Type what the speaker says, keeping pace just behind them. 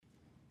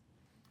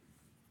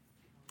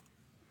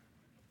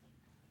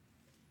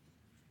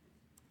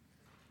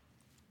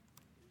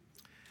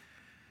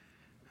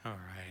All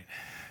right.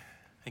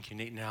 Thank you,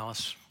 Nate and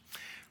Alice.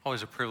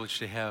 Always a privilege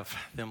to have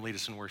them lead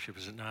us in worship,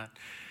 is it not?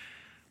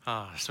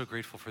 So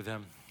grateful for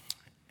them.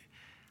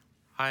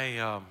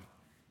 I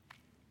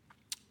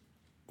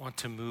want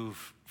to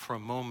move for a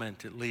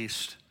moment, at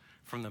least,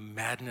 from the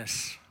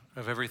madness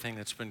of everything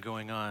that's been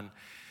going on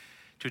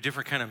to a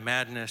different kind of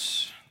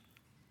madness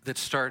that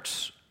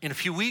starts in a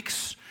few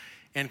weeks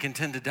and can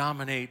tend to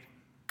dominate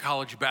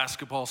college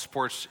basketball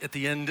sports at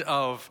the end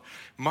of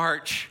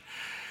March.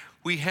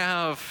 We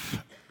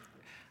have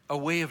a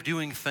way of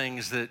doing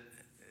things that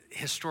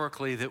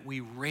historically that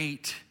we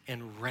rate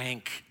and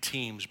rank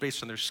teams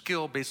based on their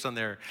skill, based on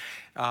their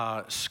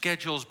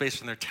schedules,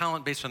 based on their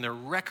talent, based on their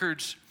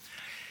records.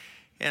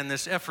 And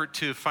this effort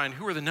to find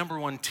who are the number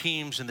one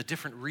teams in the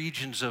different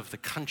regions of the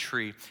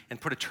country and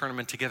put a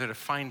tournament together to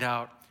find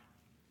out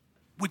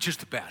which is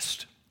the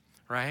best,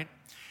 right?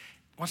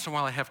 Once in a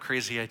while I have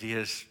crazy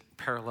ideas,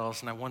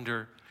 parallels, and I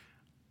wonder,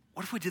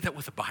 what if we did that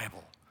with the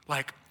Bible?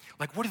 Like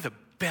what are the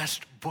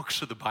best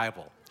books of the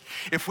Bible?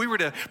 If we were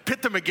to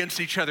pit them against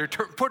each other,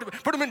 put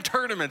them in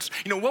tournaments,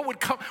 what would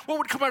come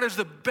out as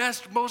the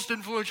best, most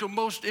influential,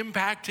 most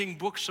impacting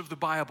books of the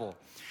Bible?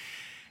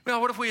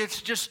 Well, what if we had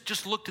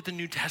just looked at the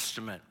New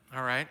Testament,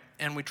 all right?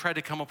 And we tried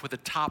to come up with the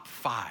top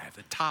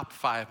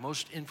five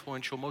most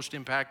influential, most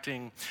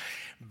impacting,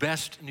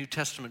 best New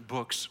Testament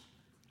books.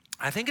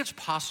 I think it's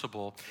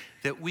possible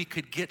that we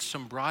could get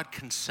some broad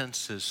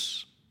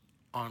consensus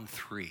on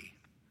three.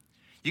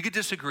 You could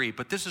disagree,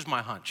 but this is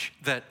my hunch,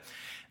 that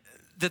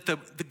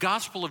the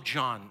Gospel of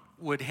John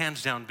would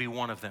hands down be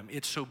one of them.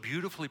 It so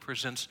beautifully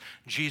presents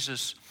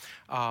Jesus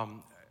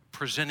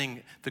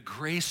presenting the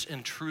grace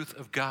and truth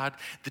of God,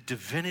 the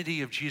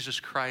divinity of Jesus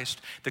Christ,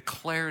 the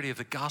clarity of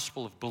the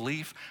gospel of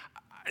belief.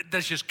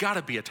 That's just got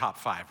to be a top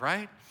five,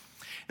 right?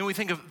 And we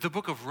think of the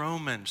book of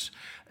Romans,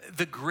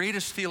 the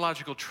greatest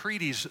theological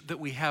treatise that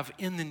we have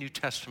in the New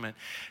Testament,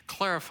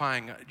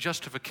 clarifying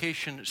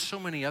justification, so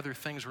many other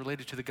things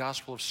related to the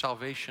gospel of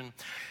salvation.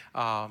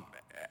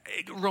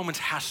 Romans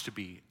has to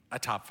be a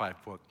top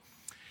five book.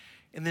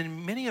 And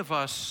then many of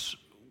us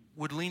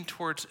would lean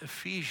towards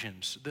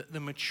Ephesians, the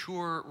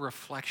mature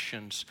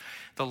reflections,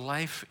 the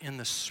life in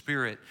the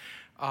Spirit,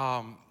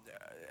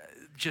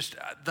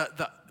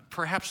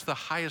 perhaps the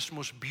highest,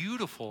 most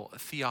beautiful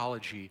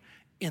theology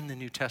in the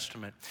New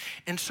Testament.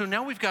 And so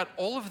now we've got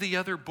all of the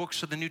other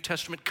books of the New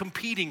Testament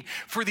competing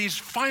for these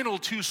final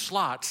two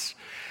slots.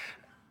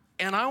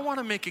 And I want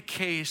to make a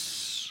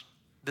case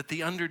that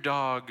the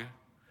underdog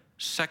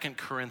 2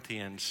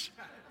 Corinthians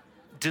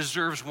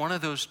deserves one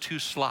of those two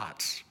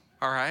slots,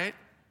 all right?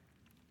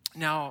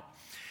 Now,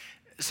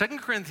 2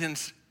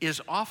 Corinthians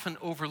is often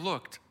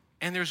overlooked,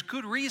 and there's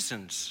good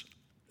reasons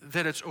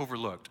that it's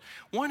overlooked.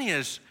 One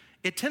is,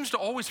 it tends to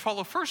always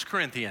follow 1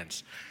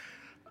 Corinthians.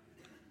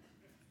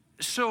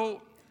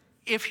 So,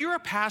 if you're a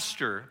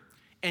pastor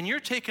and you're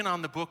taking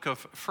on the book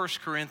of 1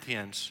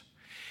 Corinthians,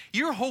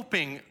 you're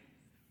hoping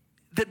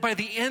that by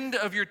the end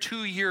of your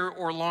 2-year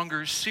or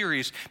longer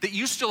series, that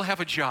you still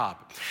have a job.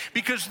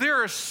 Because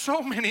there are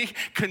so many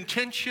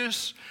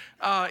contentious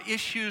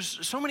issues,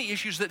 so many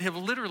issues that have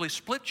literally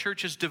split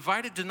churches,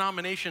 divided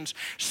denominations,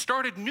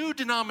 started new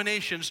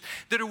denominations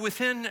that are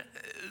within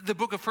the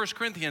book of 1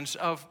 Corinthians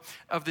of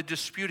the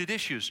disputed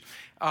issues.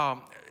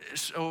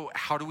 So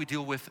how do we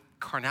deal with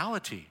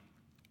carnality?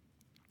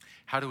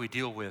 How do we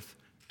deal with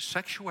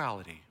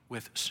sexuality,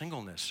 with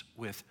singleness,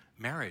 with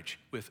marriage,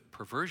 with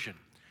perversion?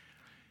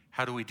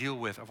 How do we deal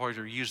with, I've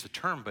already used the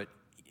term, but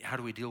how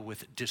do we deal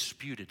with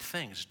disputed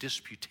things,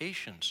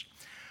 disputations?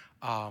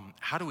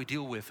 How do we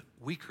deal with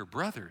weaker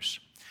brothers?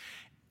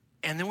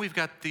 And then we've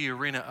got the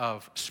arena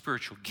of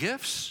spiritual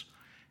gifts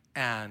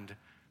and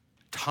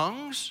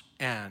tongues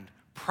and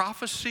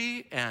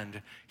prophecy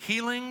and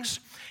healings.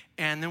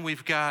 And then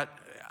we've got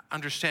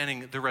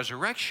understanding the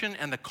resurrection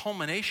and the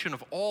culmination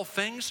of all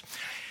things.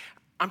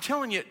 I'm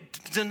telling you,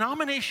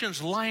 denominations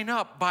line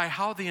up by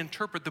how they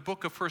interpret the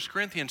book of 1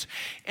 Corinthians.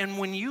 And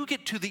when you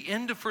get to the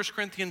end of 1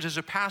 Corinthians as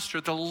a pastor,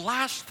 the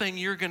last thing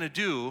you're going to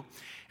do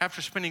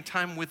after spending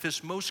time with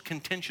this most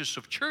contentious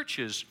of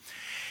churches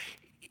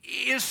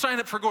is sign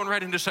up for going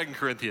right into 2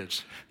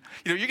 Corinthians.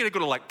 You're going to go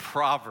to like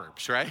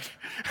Proverbs, right?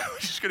 We're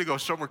just going to go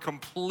somewhere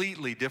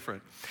completely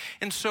different.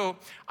 And so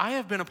I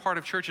have been a part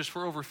of churches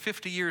for over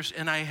 50 years,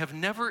 and I have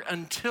never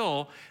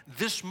until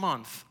this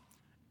month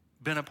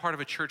been a part of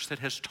a church that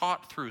has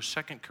taught through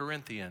 2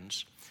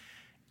 Corinthians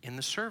in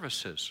the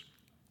services.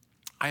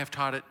 I have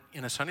taught it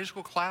in a Sunday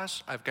school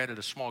class. I've guided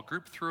a small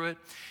group through it.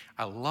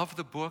 I love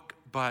the book,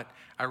 but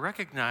I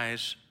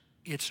recognize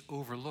it's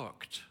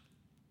overlooked.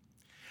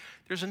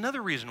 There's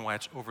another reason why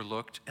it's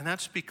overlooked, and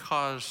that's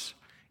because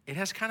it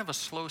has kind of a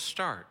slow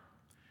start.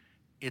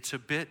 It's a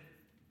bit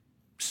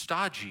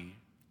stodgy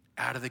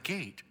out of the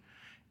gate.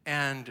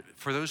 And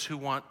for those who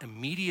want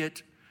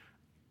immediate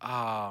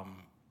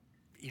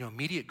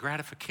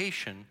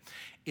gratification,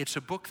 it's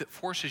a book that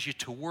forces you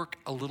to work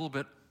a little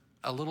bit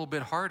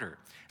harder.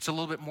 It's a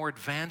little bit more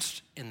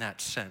advanced in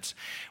that sense.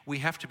 We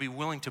have to be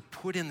willing to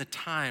put in the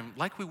time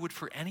like we would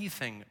for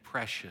anything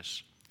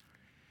precious.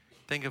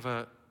 Think of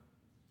a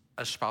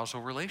a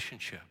spousal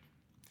relationship.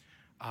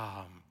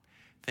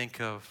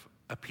 Think of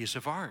a piece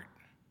of art.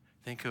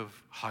 Think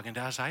of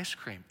Haagen-Dazs ice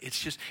cream.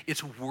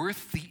 It's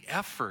worth the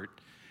effort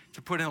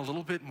to put in a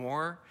little bit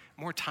more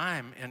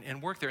time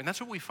and work there. And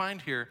that's what we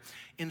find here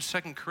in 2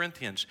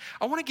 Corinthians.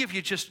 I want to give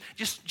you just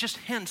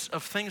hints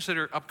of things that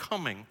are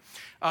upcoming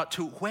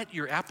to whet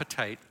your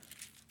appetite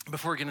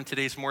before we get into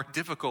today's more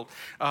difficult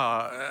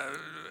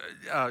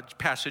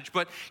passage.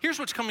 But here's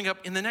what's coming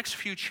up in the next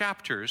few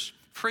chapters.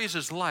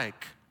 Phrases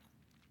like,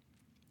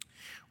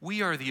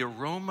 we are the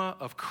aroma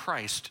of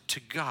Christ to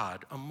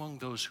God among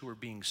those who are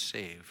being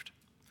saved.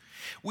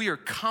 We are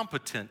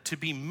competent to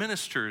be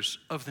ministers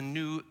of the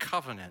new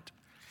covenant.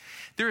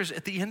 There is,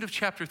 at the end of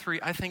chapter 3,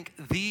 I think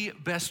the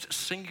best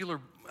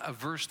singular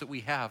verse that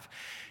we have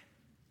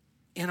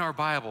in our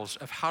Bibles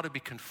of how to be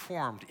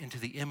conformed into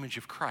the image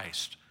of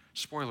Christ.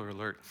 Spoiler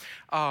alert.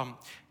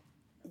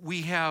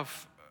 We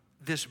have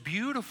this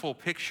beautiful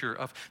picture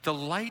of the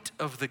light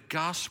of the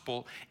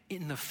gospel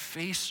in the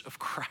face of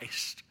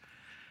Christ.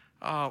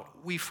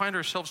 We find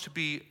ourselves to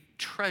be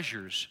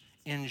treasures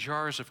in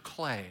jars of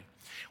clay.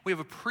 We have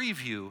a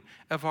preview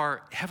of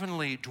our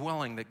heavenly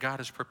dwelling that God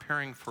is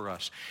preparing for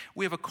us.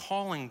 We have a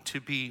calling to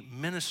be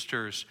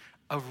ministers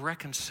of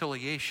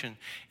reconciliation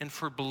and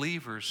for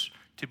believers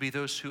to be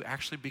those who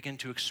actually begin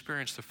to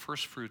experience the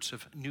first fruits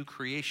of new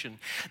creation.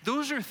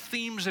 Those are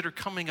themes that are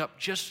coming up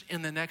just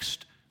in the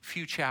next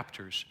few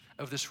chapters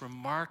of this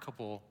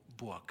remarkable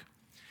book.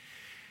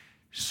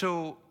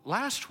 So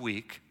last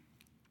week,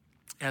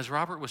 as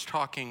Robert was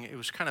talking, it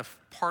was kind of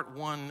part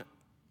one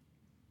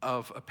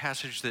of a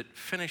passage that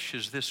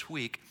finishes this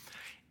week.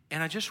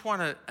 And I just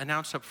want to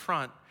announce up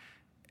front,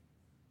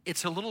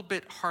 it's a little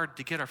bit hard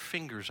to get our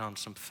fingers on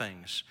some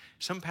things.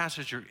 Some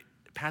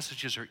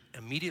passages are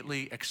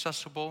immediately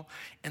accessible,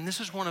 and this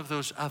is one of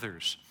those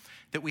others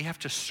that we have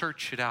to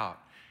search it out.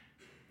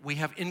 We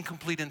have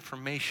incomplete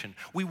information.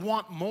 We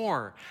want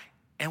more,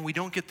 and we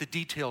don't get the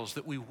details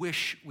that we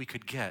wish we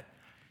could get.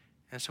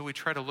 And so we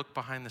try to look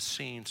behind the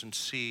scenes and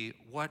see,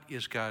 what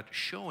is God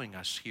showing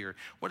us here?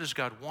 What does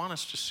God want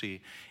us to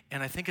see?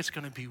 And I think it's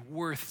going to be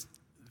worth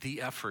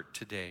the effort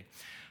today.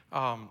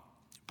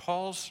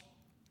 Paul's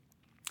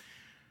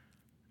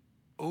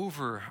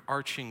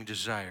overarching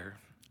desire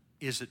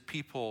is that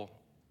people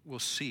will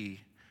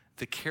see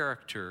the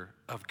character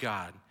of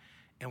God,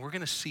 and we're going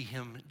to see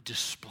him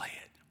display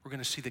it. We're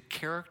going to see the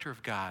character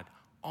of God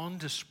on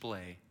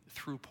display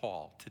through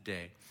Paul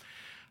today.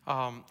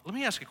 Let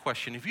me ask a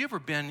question. Have you ever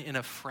been in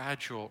a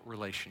fragile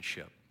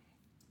relationship?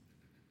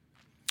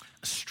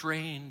 A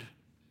strained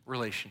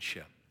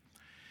relationship?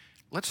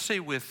 Let's say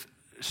with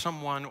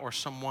someone or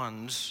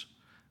someones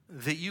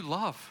that you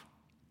love.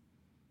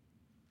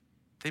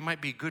 They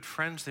might be good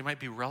friends, they might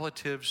be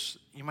relatives,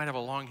 you might have a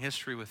long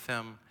history with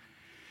them,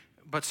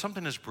 but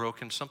something is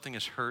broken, something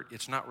is hurt,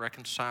 it's not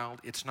reconciled,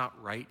 it's not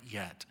right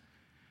yet.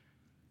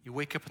 You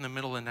wake up in the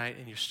middle of the night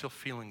and you're still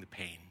feeling the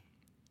pain.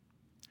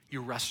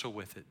 You wrestle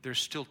with it. There's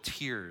still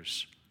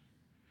tears.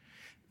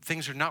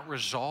 Things are not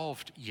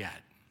resolved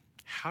yet.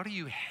 How do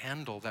you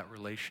handle that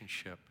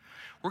relationship?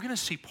 We're going to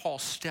see Paul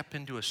step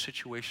into a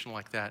situation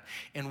like that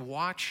and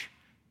watch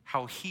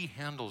how he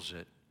handles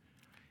it.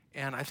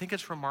 And I think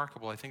it's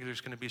remarkable. I think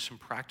there's going to be some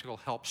practical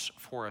helps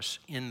for us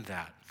in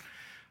that.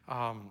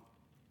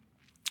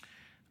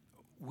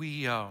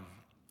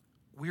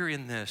 We're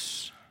in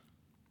this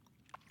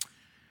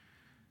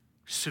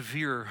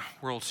severe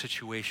world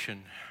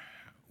situation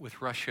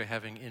with Russia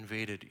having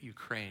invaded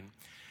Ukraine.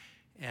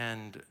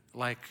 And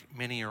like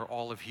many or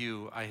all of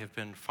you, I have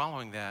been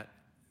following that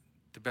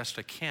the best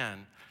I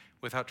can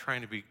without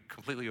trying to be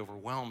completely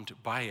overwhelmed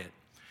by it.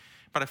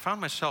 But I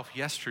found myself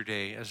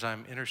yesterday, as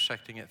I'm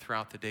intersecting it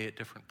throughout the day at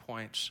different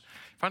points,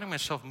 finding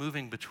myself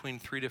moving between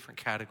three different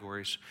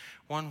categories.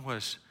 One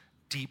was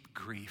deep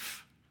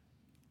grief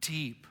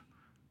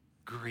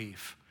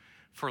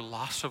for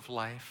loss of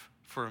life,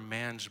 for a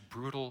man's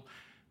brutal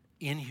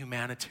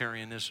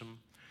inhumanitarianism,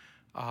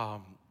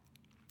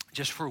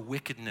 just for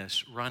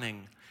wickedness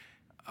running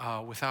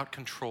without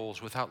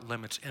controls, without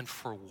limits, and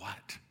for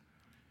what?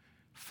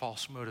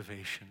 False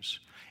motivations.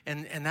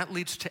 And that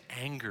leads to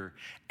anger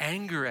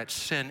at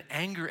sin,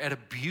 anger at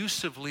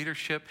abusive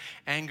leadership,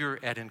 anger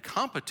at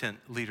incompetent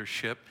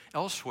leadership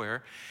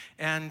elsewhere,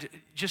 and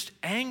just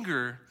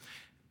anger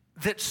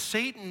that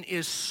Satan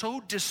is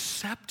so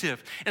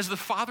deceptive. As the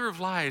father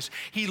of lies,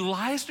 he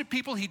lies to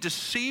people, he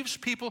deceives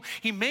people,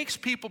 he makes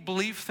people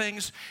believe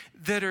things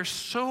that are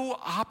so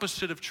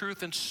opposite of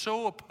truth and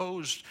so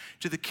opposed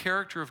to the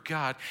character of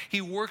God.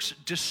 He works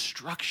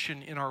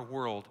destruction in our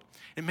world.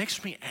 It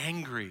makes me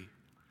angry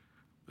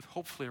with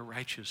hopefully a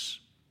righteous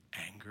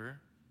anger.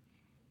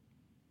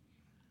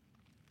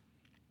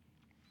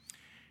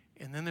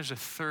 And then there's a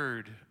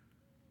third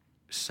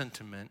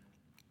sentiment,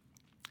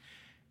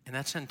 and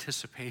that's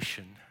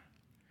anticipation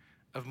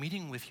of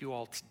meeting with you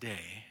all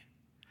today,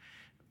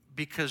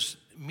 because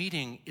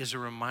meeting is a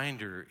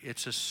reminder.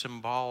 It's a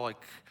symbolic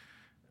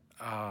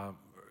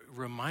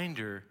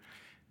reminder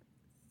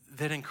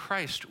that in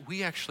Christ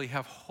we actually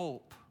have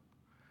hope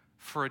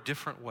for a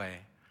different way,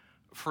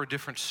 for a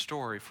different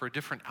story, for a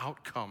different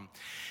outcome.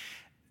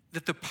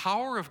 That the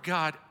power of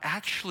God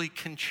actually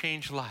can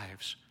change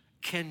lives,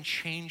 can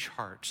change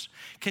hearts,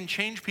 can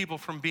change people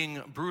from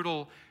being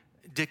brutal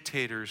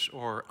dictators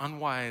or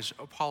unwise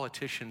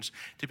politicians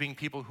to being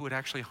people who would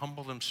actually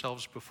humble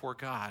themselves before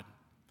God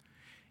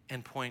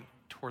and point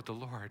toward the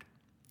Lord.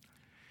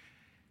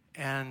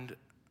 And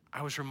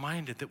I was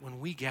reminded that when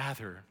we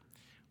gather,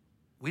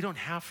 we don't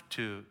have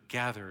to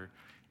gather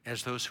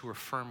as those who are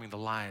affirming the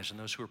lies and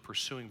those who are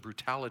pursuing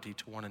brutality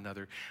to one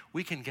another.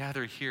 We can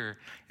gather here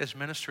as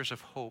ministers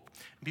of hope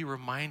and be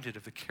reminded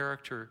of the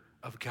character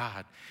of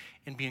God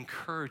and be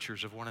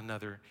encouragers of one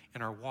another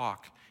in our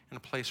walk in a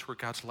place where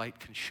God's light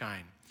can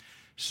shine.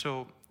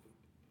 So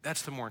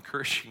that's the more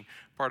encouraging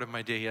part of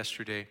my day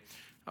yesterday.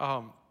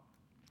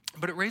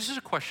 But it raises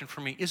a question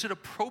for me. Is it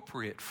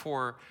appropriate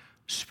for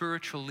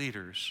spiritual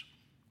leaders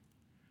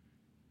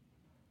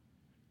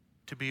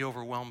to be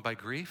overwhelmed by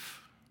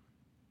grief?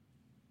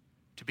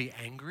 To be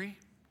angry?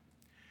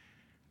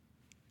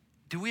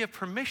 Do we have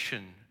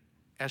permission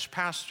as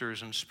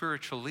pastors and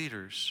spiritual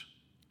leaders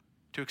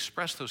to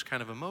express those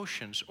kind of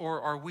emotions?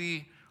 Or are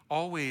we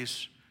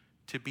always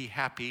to be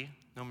happy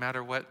no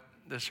matter what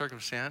the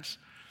circumstance?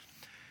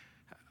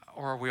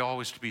 Or are we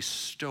always to be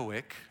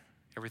stoic?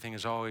 Everything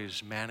is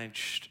always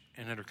managed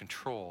and under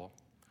control.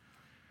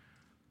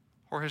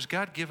 Or has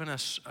God given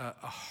us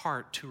a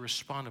heart to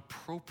respond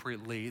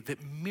appropriately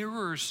that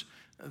mirrors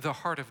the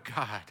heart of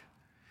God?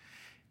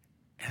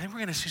 And then we're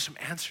going to see some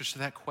answers to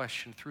that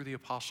question through the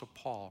Apostle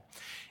Paul.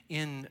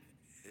 In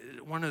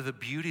one of the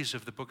beauties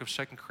of the book of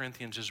 2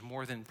 Corinthians is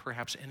more than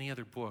perhaps any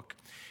other book,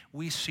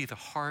 we see the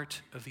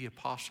heart of the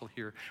apostle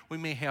here. We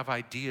may have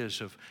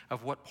ideas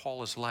of what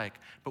Paul is like,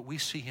 but we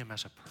see him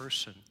as a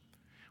person.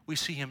 We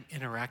see him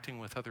interacting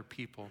with other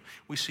people.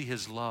 We see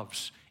his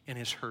loves and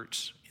his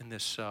hurts in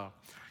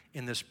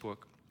this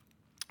book.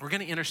 We're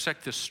going to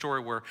intersect this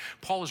story where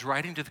Paul is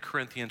writing to the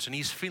Corinthians and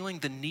he's feeling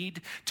the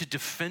need to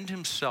defend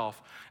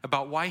himself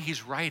about why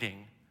he's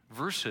writing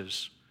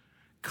versus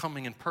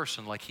coming in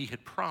person like he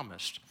had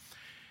promised.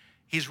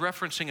 He's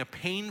referencing a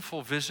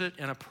painful visit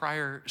and a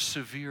prior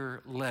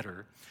severe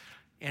letter,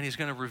 and he's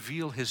going to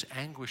reveal his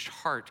anguished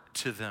heart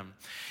to them.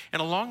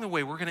 And along the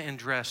way, we're going to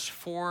address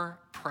 4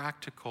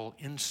 practical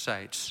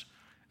insights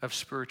of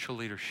spiritual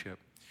leadership,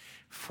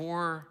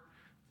 4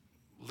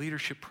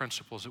 leadership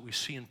principles that we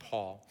see in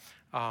Paul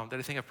that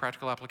I think have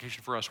practical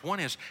application for us.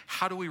 One is,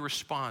 how do we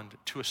respond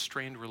to a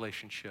strained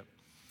relationship?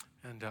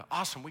 And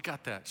awesome, we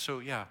got that.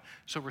 So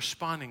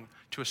responding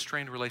to a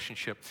strained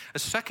relationship. A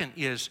second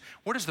is,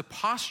 what is the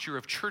posture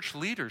of church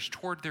leaders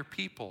toward their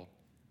people?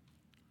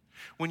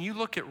 When you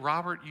look at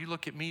Robert, you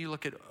look at me, you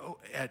look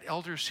at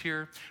elders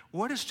here,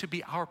 what is to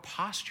be our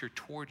posture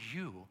toward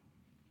you?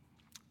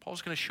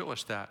 Paul's going to show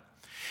us that.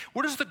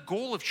 What is the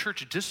goal of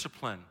church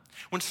discipline?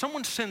 When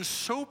someone sins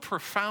so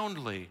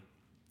profoundly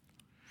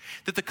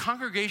that the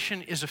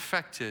congregation is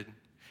affected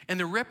and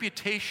the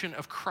reputation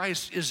of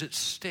Christ is at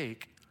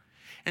stake,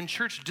 and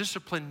church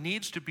discipline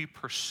needs to be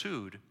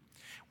pursued,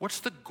 what's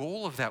the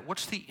goal of that?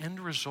 What's the end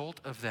result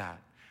of that?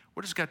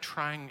 What is God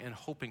trying and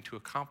hoping to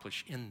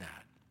accomplish in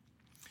that?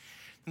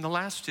 And the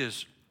last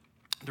is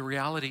the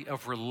reality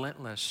of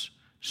relentless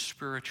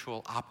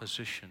spiritual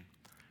opposition.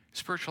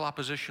 Spiritual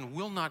opposition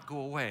will not go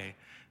away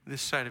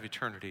this side of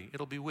eternity.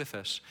 It'll be with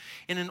us.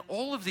 And in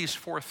all of these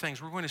 4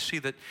 things, we're going to see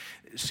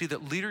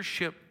that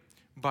leadership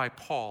by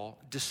Paul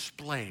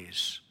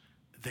displays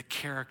the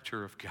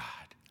character of God.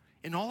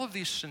 In all of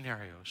these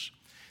scenarios,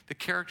 the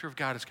character of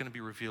God is going to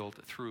be revealed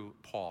through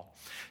Paul.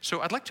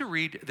 So I'd like to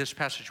read this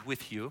passage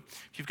with you.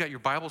 If you've got your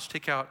Bibles,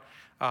 take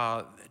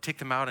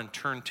them out and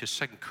turn to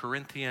 2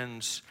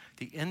 Corinthians,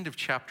 the end of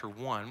chapter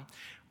 1,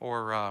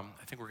 or I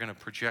think we're going to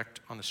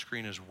project on the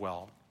screen as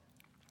well.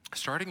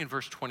 Starting in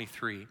verse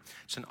 23,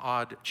 it's an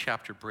odd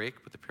chapter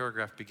break, but the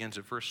paragraph begins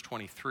at verse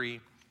 23.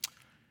 I'm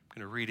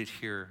going to read it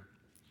here.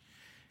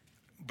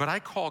 But I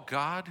call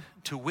God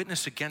to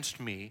witness against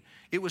me.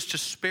 It was to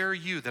spare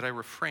you that I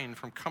refrained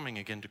from coming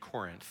again to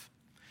Corinth.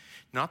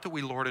 Not that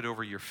we lord it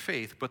over your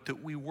faith, but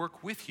that we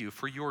work with you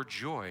for your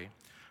joy,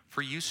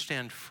 for you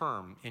stand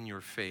firm in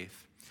your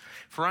faith.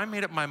 For I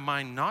made up my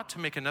mind not to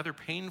make another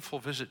painful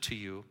visit to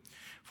you.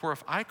 For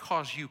if I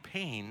cause you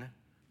pain,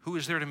 who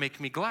is there to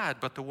make me glad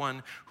but the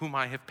one whom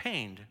I have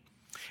pained?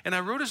 And I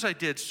wrote as I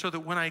did so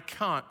that when I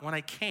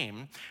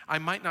came, I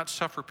might not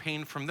suffer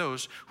pain from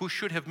those who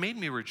should have made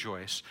me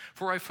rejoice.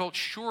 For I felt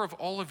sure of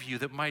all of you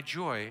that my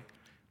joy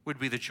would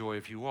be the joy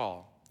of you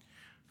all.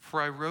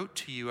 For I wrote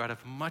to you out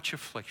of much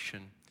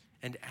affliction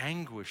and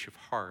anguish of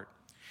heart,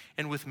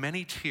 and with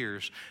many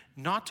tears,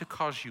 not to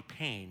cause you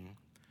pain,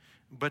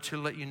 but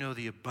to let you know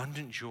the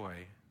abundant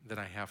joy that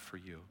I have for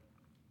you.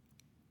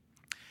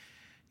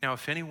 Now,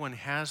 if anyone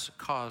has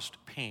caused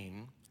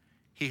pain,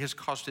 he has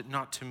caused it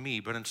not to me,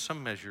 but in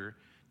some measure,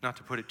 not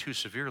to put it too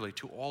severely,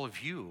 to all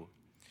of you.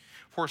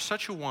 For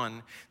such a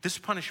one, this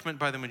punishment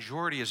by the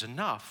majority is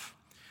enough,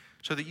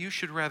 so that you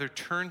should rather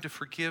turn to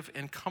forgive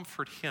and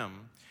comfort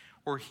him,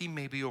 or he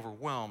may be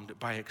overwhelmed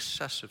by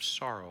excessive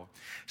sorrow.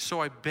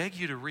 So I beg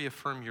you to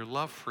reaffirm your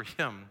love for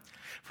him.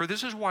 For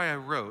this is why I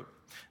wrote,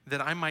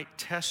 that I might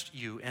test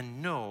you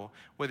and know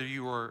whether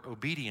you are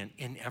obedient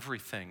in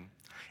everything.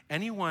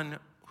 Anyone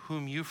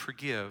whom you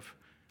forgive,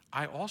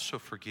 I also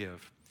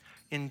forgive.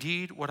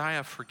 Indeed, what I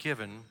have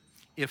forgiven,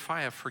 if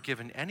I have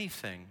forgiven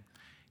anything,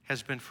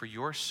 has been for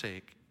your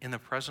sake in the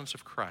presence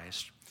of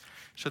Christ,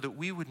 so that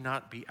we would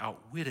not be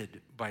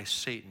outwitted by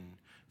Satan,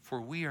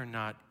 for we are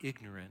not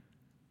ignorant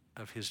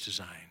of his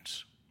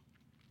designs.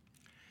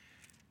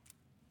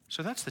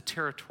 So that's the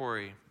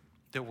territory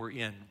that we're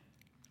in.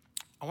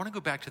 I want to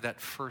go back to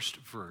that first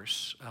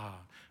verse,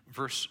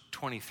 verse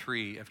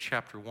 23 of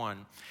chapter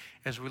 1,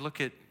 as we look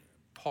at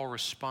Paul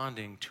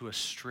responding to a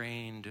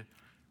strained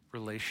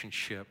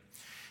relationship.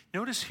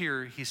 Notice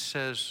here he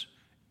says,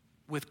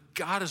 with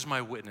God as my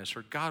witness,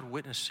 or God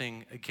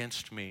witnessing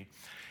against me,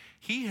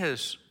 he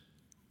has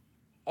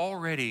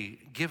already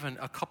given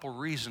a couple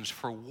reasons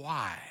for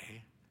why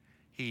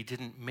he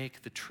didn't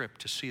make the trip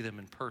to see them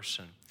in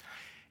person.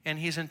 And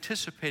he's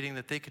anticipating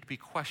that they could be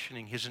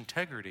questioning his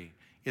integrity.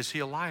 Is he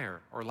a liar?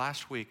 Or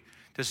last week,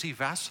 does he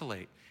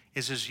vacillate?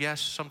 Is his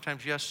yes,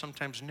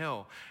 sometimes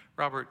no?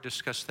 Robert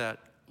discussed that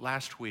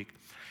last week.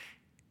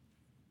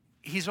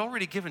 He's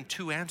already given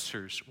two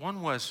answers.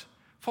 One was,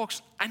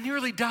 folks, I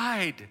nearly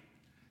died.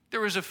 There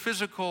was a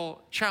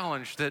physical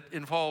challenge that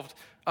involved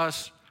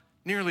us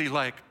nearly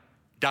like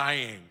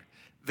dying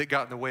that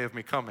got in the way of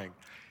me coming.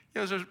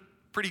 There's a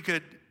pretty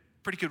good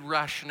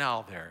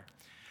rationale there.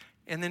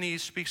 And then he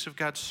speaks of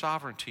God's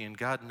sovereignty and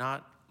God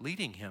not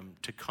leading him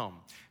to come.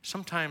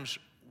 Sometimes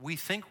we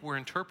think we're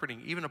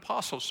interpreting, even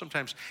apostles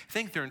sometimes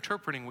think they're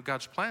interpreting what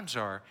God's plans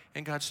are,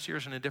 and God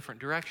steers in a different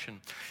direction.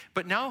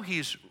 But now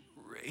he's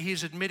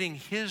admitting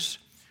his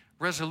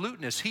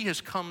resoluteness. He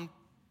has come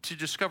to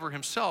discover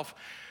himself.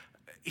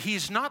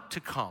 He's not to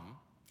come,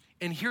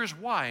 and here's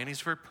why, and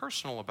he's very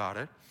personal about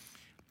it.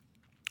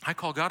 I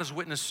call God as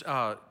witness,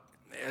 God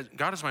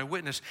is my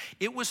witness.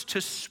 It was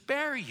to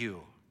spare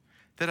you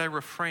that I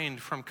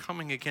refrained from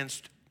coming again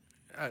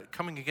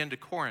to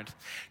Corinth,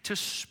 to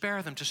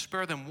spare them. To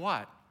spare them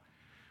what?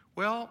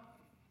 Well,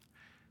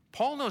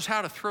 Paul knows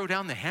how to throw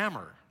down the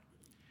hammer.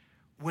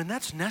 When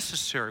that's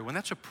necessary, when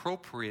that's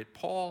appropriate,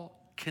 Paul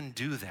can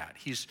do that.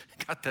 He's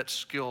got that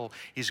skill,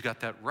 he's got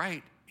that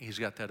right, he's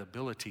got that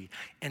ability,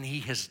 and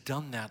he has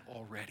done that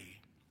already.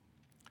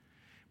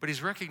 But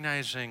he's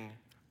recognizing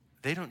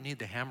they don't need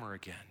the hammer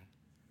again.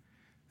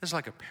 This is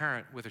like a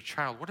parent with a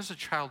child. What does a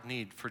child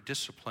need for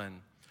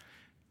discipline?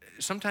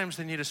 Sometimes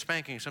they need a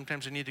spanking.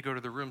 Sometimes they need to go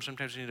to the room.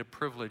 Sometimes they need a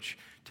privilege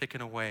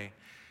taken away.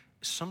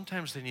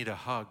 Sometimes they need a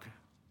hug.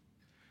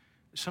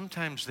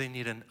 Sometimes they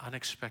need an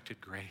unexpected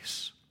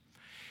grace.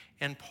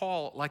 And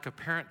Paul, like a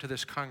parent to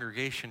this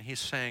congregation, he's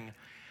saying,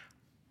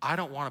 I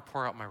don't want to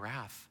pour out my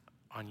wrath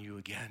on you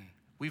again.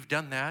 We've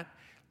done that.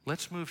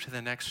 Let's move to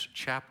the next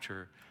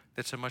chapter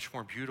that's a much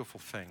more beautiful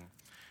thing.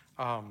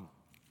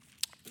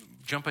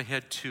 Jump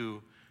ahead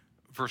to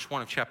verse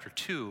 1 of chapter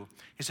 2.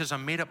 He says, I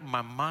made up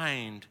my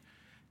mind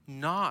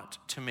not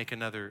to make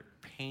another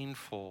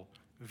painful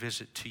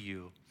visit to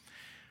you.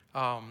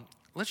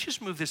 Let's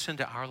just move this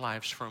into our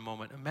lives for a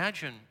moment.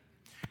 Imagine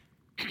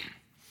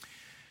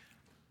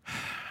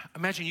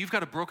you've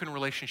got a broken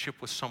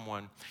relationship with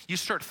someone. You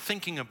start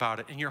thinking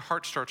about it, and your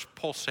heart starts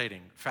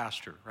pulsating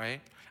faster,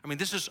 right? I mean,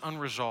 this is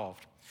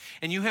unresolved.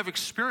 And you have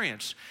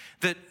experience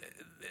that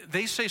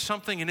they say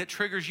something and it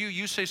triggers you.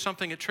 You say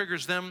something, it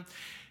triggers them.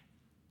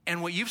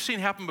 And what you've seen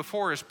happen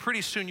before is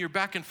pretty soon you're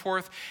back and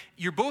forth.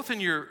 You're both in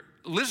your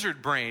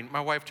lizard brain, my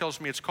wife tells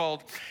me it's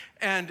called,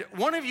 and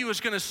one of you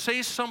is going to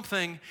say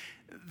something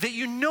that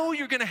you know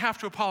you're going to have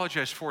to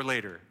apologize for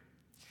later.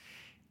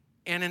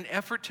 And in an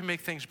effort to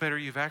make things better,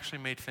 you've actually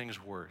made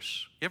things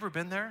worse. You ever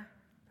been there?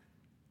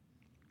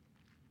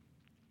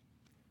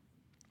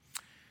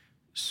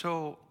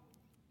 So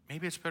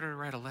maybe it's better to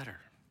write a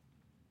letter.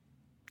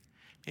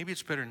 Maybe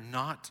it's better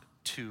not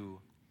to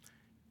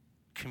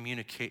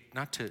communicate,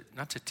 not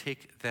to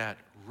take that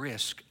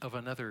risk of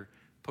another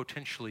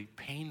potentially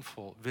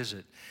painful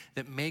visit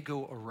that may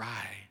go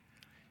awry,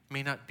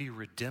 may not be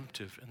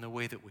redemptive in the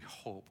way that we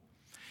hope.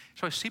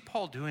 So I see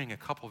Paul doing a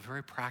couple of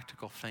very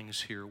practical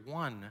things here.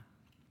 One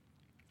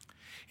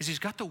is he's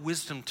got the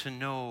wisdom to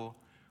know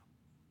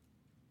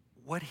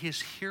what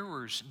his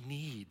hearers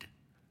need,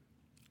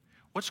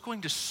 what's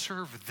going to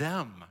serve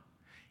them.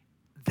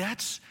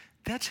 That's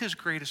his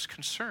greatest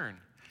concern.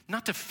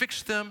 Not to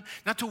fix them,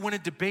 not to win a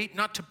debate,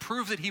 not to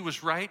prove that he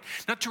was right,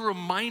 not to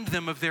remind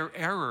them of their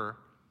error.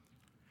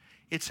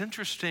 It's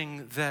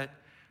interesting that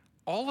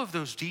all of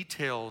those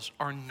details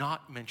are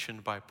not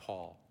mentioned by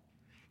Paul.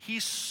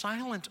 He's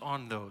silent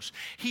on those.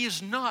 He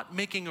is not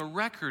making a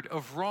record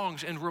of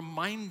wrongs and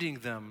reminding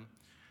them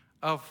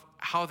of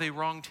how they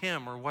wronged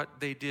him or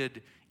what they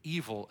did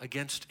evil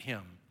against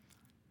him.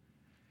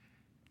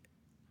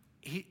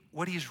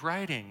 What he's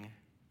writing,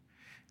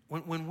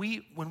 when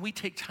we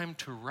take time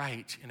to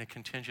write in a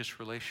contentious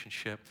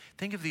relationship,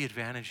 think of the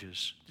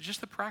advantages,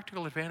 just the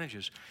practical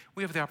advantages.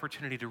 We have the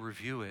opportunity to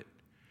review it,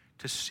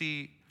 to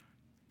see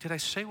Did I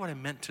say what I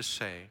meant to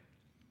say?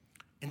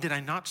 And did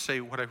I not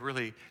say what I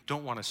really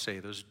don't want to say,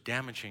 those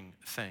damaging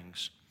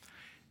things?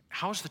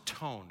 How's the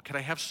tone? Could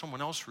I have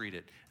someone else read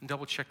it and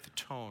double check the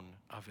tone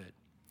of it?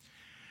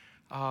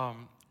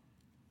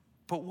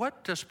 But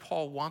what does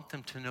Paul want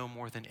them to know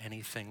more than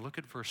anything? Look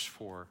at verse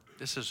 4.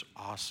 This is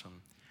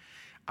awesome.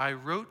 I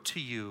wrote to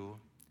you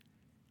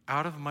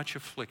out of much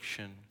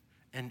affliction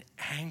and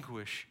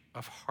anguish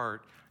of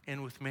heart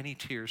and with many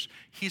tears.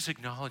 He's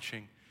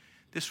acknowledging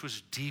this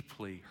was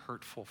deeply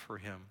hurtful for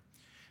him.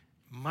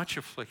 Much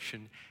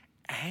affliction,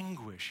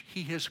 anguish.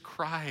 He has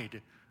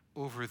cried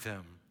over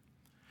them.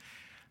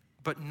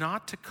 But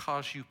not to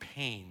cause you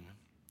pain.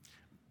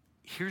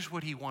 Here's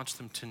what he wants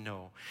them to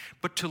know.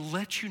 But to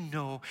let you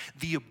know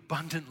the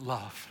abundant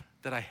love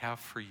that I have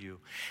for you.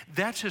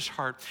 That's his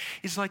heart.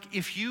 It's like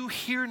if you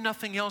hear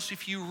nothing else,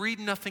 if you read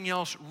nothing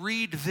else,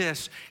 read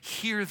this,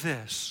 hear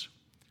this.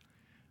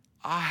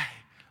 I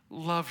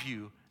love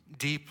you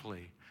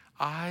deeply.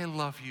 I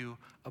love you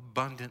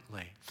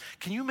abundantly.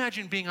 Can you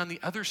imagine being on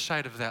the other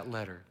side of that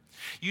letter?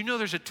 You know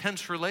there's a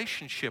tense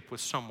relationship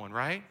with someone,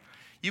 right?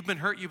 You've been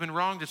hurt, you've been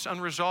wronged, it's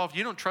unresolved.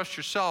 You don't trust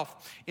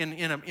yourself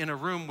in a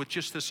room with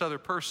just this other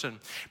person.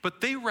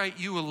 But they write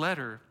you a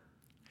letter,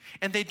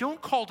 and they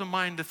don't call to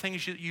mind the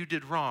things you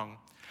did wrong.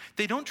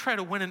 They don't try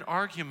to win an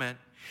argument.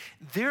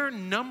 Their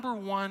number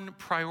one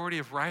priority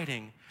of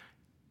writing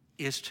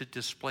is to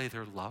display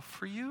their love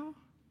for you,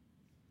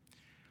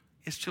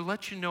 is to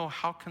let you know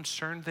how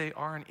concerned they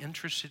are and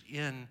interested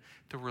in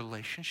the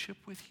relationship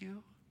with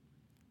you.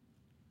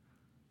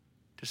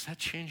 Does that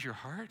change your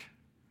heart?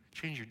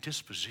 Change your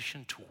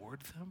disposition toward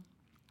them?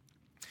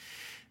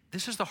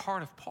 This is the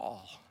heart of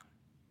Paul,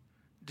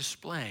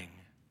 displaying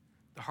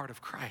the heart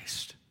of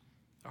Christ,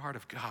 the heart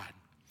of God.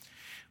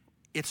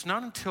 It's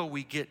not until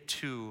we get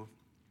to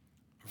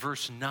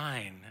verse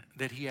 9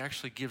 that he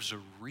actually gives a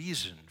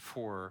reason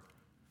for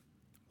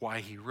why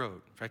he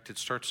wrote. In fact, it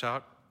starts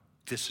out,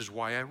 this is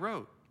why I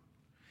wrote,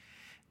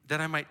 that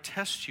I might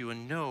test you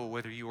and know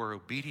whether you are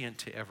obedient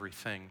to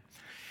everything.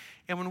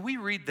 And when we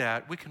read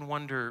that, we can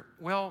wonder,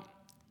 well,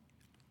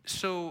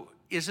 so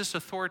is this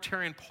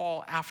authoritarian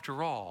Paul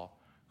after all,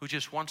 who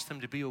just wants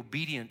them to be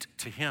obedient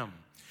to him?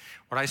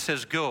 What I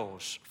says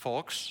goes,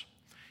 folks.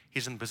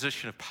 He's in a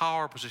position of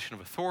power, position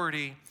of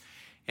authority,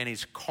 and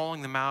he's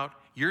calling them out.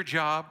 Your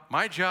job,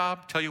 my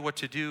job, tell you what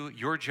to do.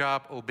 Your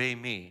job, obey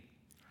me.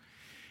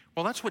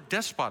 Well, that's what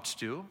despots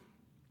do.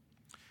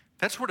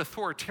 That's what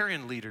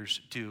authoritarian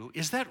leaders do.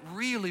 Is that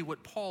really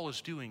what Paul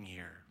is doing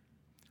here?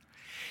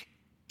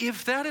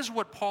 If that is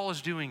what Paul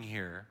is doing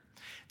here,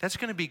 that's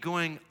going to be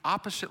going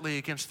oppositely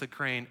against the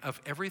grain of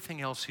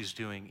everything else he's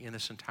doing in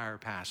this entire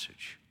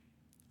passage.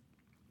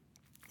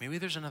 Maybe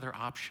there's another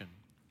option.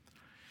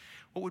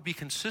 What would be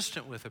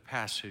consistent with the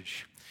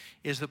passage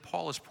is that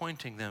Paul is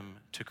pointing them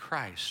to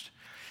Christ,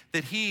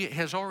 that he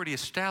has already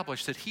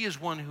established that he is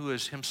one who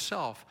is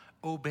himself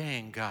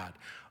obeying God,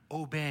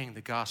 obeying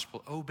the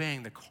gospel,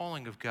 obeying the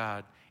calling of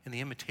God and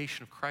the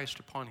imitation of Christ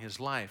upon his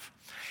life.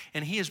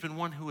 And he has been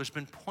one who has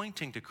been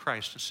pointing to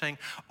Christ and saying,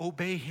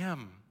 obey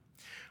him.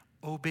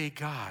 Obey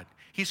God.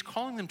 He's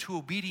calling them to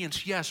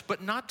obedience, yes,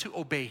 but not to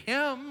obey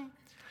him,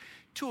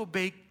 to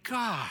obey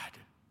God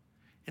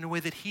in a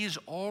way that he's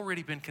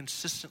already been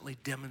consistently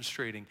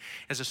demonstrating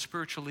as a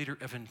spiritual leader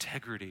of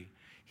integrity.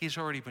 He's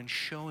already been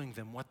showing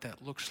them what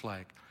that looks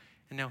like.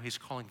 And now he's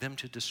calling them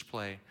to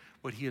display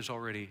what he is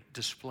already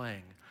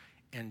displaying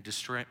and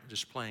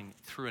displaying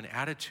through an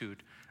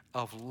attitude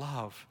of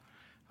love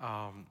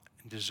and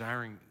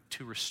desiring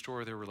to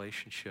restore their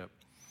relationship.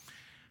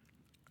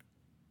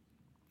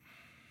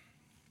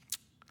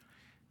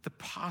 The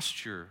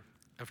posture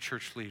of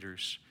church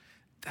leaders,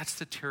 that's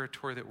the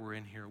territory that we're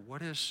in here.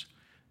 What is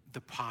the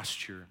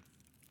posture?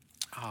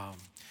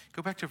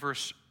 Go back to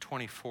verse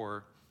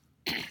 24.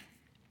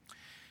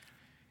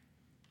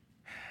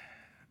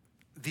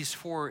 These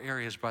four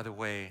areas, by the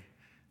way,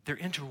 they're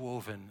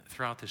interwoven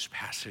throughout this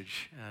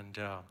passage, and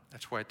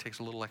that's why it takes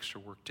a little extra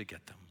work to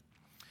get them.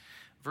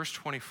 Verse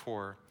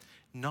 24,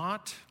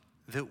 not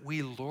that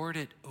we lord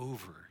it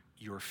over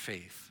your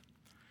faith,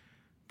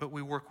 but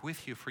we work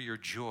with you for your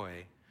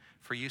joy,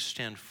 for you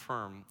stand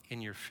firm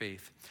in your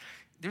faith.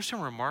 There's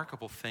some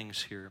remarkable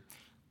things here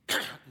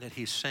that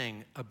he's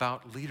saying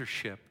about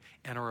leadership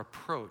and our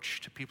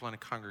approach to people in a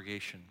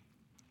congregation.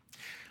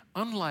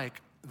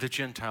 Unlike the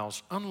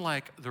Gentiles,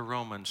 unlike the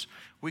Romans,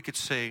 we could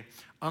say,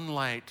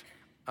 unlike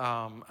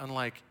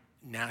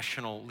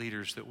national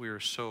leaders that we are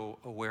so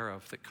aware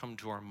of that come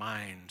to our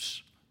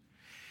minds,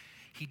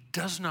 he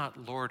does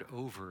not lord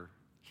over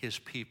his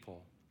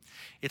people.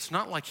 It's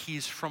not like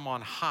he's from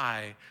on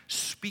high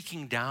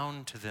speaking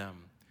down to them.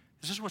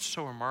 This is what's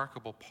so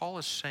remarkable. Paul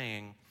is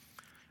saying,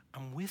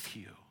 I'm with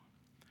you.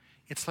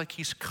 It's like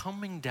he's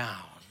coming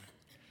down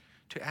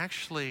to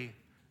actually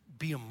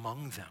be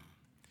among them,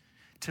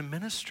 to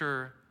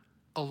minister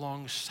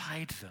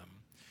alongside them,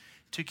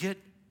 to get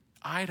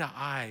eye to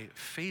eye,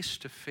 face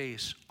to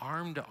face,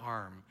 arm to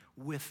arm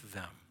with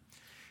them,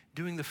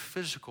 doing the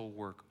physical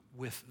work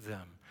with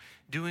them,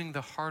 doing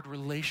the hard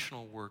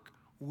relational work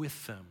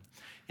with them.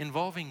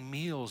 involving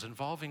meals,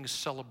 involving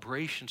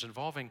celebrations,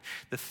 involving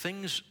the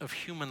things of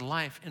human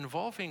life,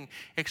 involving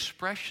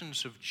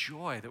expressions of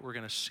joy that we're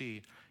going to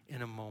see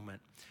in a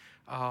moment.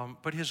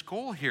 But his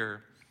goal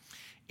here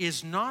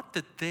is not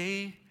that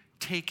they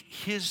take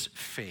his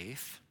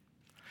faith.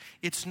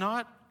 It's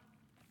not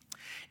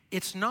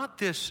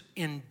this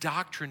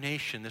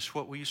indoctrination, this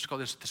what we used to call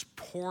this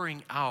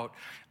pouring out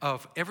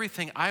of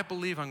everything I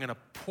believe I'm going to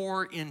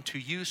pour into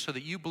you so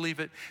that you believe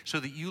it, so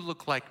that you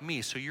look like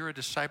me, so you're a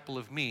disciple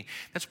of me.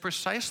 That's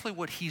precisely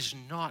what he's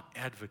not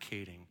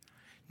advocating.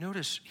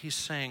 Notice he's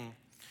saying,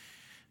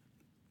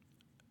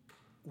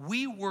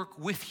 we work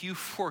with you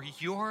for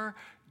your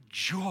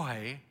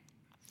joy,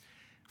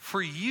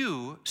 for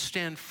you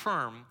stand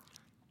firm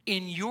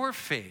in your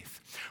faith.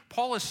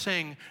 Paul is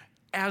saying,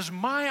 as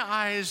my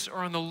eyes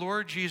are on the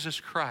Lord Jesus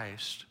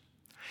Christ,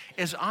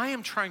 as I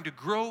am trying to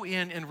grow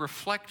in and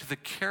reflect the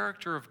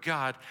character of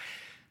God,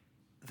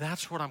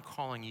 that's what I'm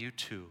calling you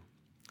to.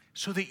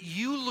 So that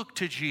you look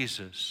to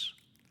Jesus,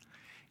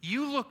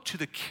 you look to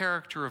the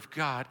character of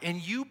God,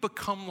 and you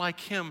become like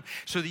him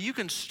so that you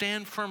can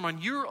stand firm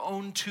on your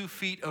own 2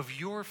 feet of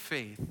your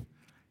faith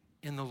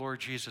in the Lord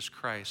Jesus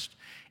Christ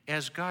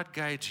as God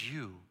guides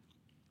you.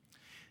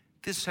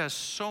 This has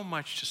so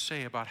much to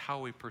say about how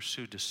we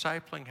pursue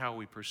discipling, how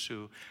we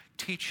pursue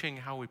teaching,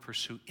 how we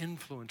pursue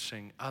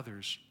influencing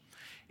others.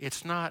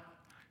 It's not,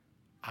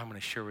 I'm going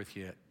to share with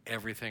you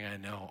everything I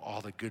know,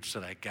 all the goods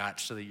that I got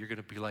so that you're going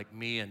to be like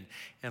me and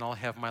I'll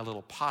have my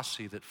little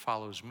posse that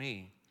follows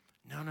me.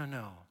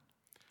 No.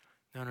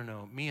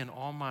 Me and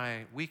all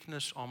my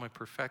weakness, all my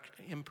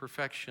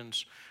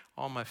imperfections,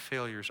 all my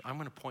failures, I'm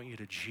going to point you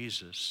to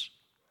Jesus.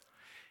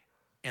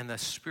 And the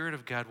Spirit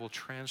of God will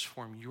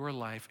transform your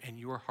life and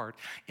your heart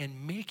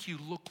and make you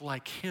look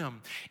like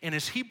him. And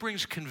as he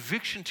brings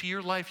conviction to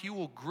your life, you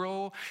will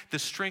grow the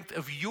strength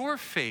of your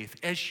faith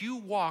as you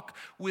walk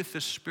with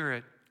the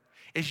Spirit,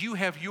 as you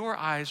have your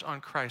eyes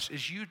on Christ,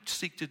 as you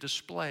seek to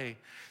display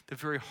the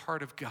very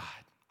heart of God.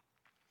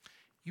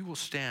 You will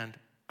stand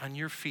on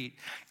your feet.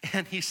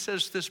 And he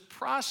says this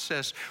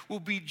process will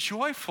be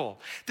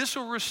joyful. This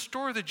will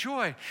restore the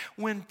joy.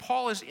 When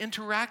Paul is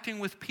interacting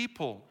with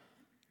people,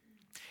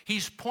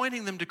 he's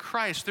pointing them to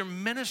Christ. They're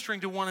ministering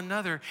to one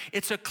another.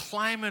 It's a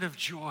climate of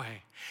joy.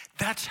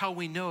 That's how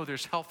we know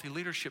there's healthy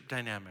leadership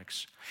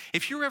dynamics.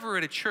 If you're ever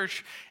at a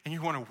church and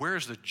you wonder,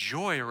 where's the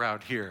joy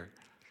around here?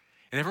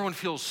 And everyone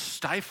feels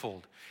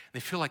stifled. They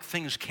feel like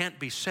things can't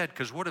be said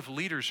because what if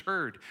leaders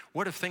heard?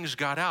 What if things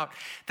got out?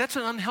 That's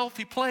an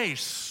unhealthy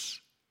place.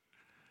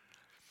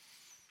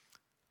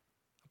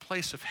 A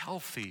place of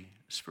healthy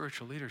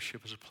spiritual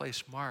leadership is a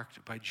place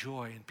marked by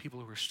joy and people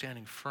who are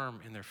standing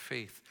firm in their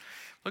faith.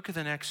 Look at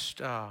the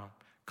next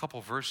couple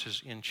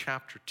verses in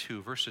chapter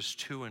 2, verses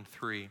 2 and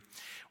 3.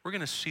 We're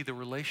going to see the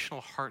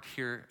relational heart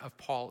here of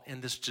Paul in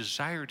this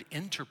desired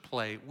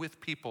interplay with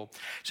people.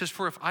 It says,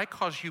 for if I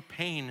cause you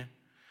pain,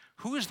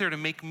 who is there to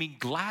make me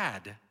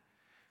glad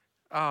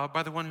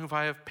by the one whom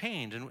I have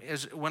pained? And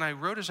when I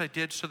wrote as I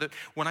did, so that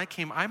when I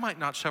came, I might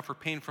not suffer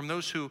pain from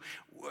those who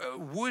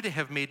would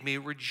have made me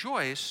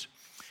rejoice.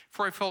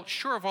 For I felt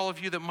sure of all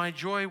of you that my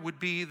joy would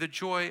be the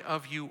joy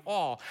of you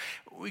all.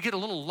 We get a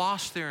little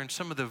lost there in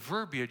some of the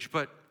verbiage,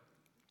 but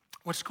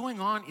what's going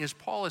on is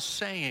Paul is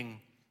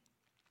saying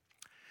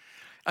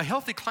a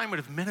healthy climate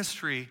of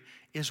ministry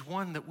is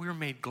one that we're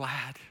made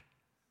glad.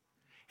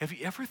 Have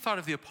you ever thought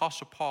of the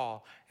Apostle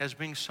Paul as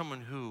being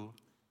someone who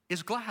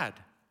is glad,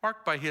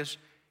 marked by his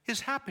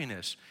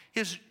happiness,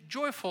 his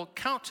joyful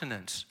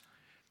countenance?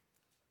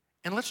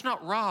 And let's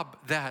not rob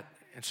that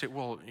and say,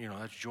 well,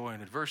 that's joy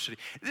in adversity.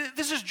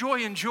 This is joy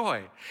in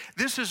joy.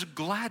 This is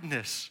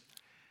gladness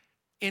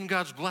in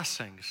God's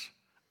blessings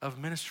of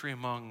ministry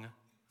among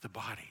the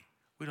body.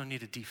 We don't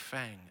need to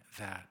defang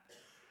that,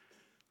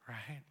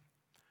 right?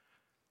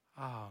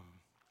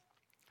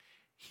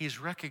 He's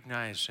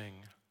recognizing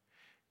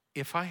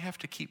if I have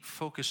to keep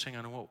focusing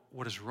on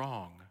what is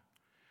wrong,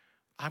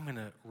 I'm going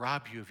to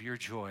rob you of your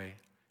joy,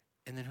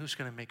 and then who's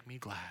going to make me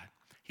glad?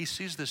 He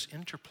sees this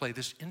interplay,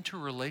 this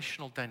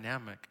interrelational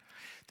dynamic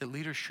that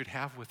leaders should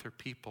have with their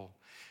people.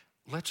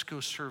 Let's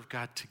go serve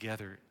God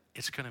together.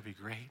 It's going to be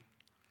great.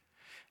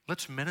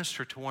 Let's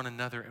minister to one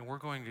another, and we're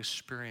going to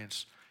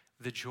experience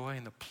the joy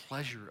and the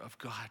pleasure of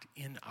God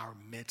in our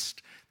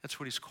midst. That's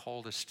what he's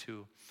called us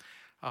to.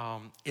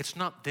 It's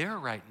not there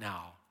right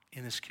now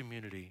in this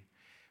community,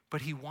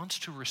 but he wants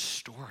to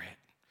restore it.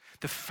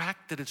 The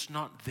fact that it's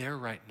not there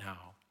right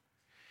now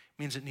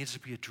means it needs to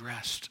be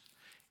addressed,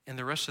 and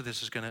the rest of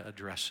this is going to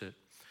address it.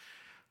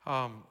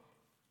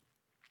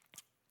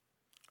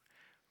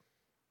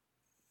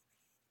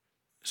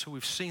 So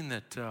we've seen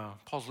that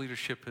Paul's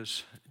leadership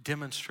has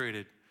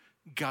demonstrated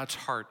God's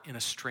heart in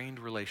a strained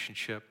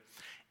relationship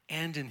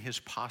and in his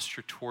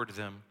posture toward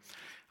them.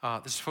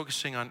 This is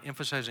focusing on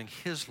emphasizing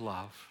his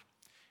love,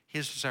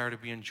 his desire to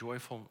be in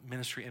joyful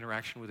ministry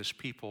interaction with his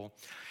people.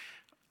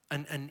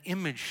 An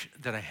image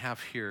that I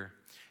have here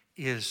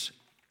is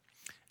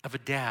of a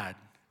dad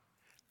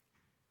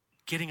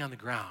getting on the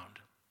ground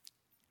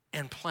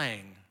and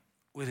playing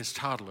with his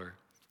toddler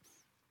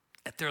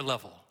at their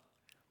level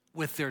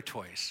with their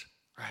toys,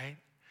 right?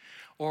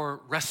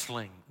 Or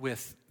wrestling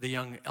with the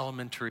young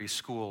elementary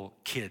school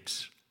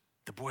kids,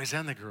 the boys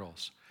and the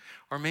girls.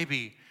 Or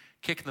maybe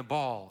kicking the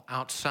ball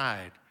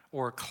outside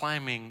or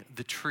climbing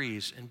the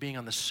trees and being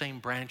on the same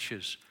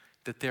branches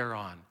that they're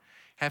on,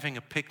 having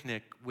a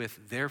picnic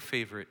with their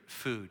favorite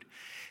food.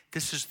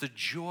 This is the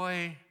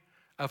joy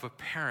of a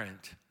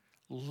parent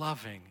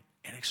loving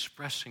and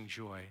expressing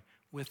joy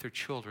with their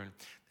children.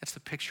 That's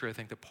the picture, I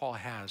think, that Paul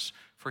has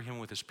for him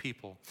with his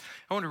people.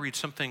 I want to read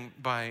something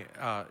by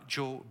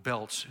Joe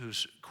Beltz,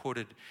 who's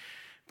quoted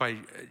by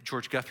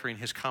George Guthrie in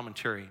his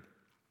commentary.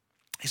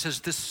 He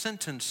says, this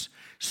sentence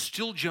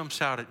still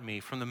jumps out at me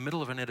from the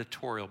middle of an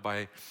editorial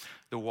by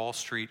the Wall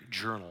Street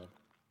Journal.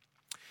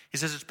 He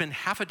says, it's been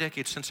half a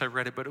decade since I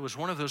read it, but it was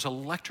one of those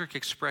electric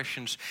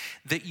expressions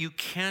that you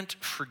can't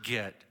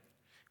forget.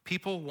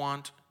 People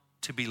want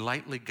to be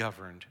lightly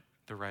governed,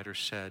 the writer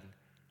said,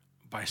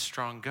 by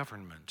strong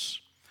governments.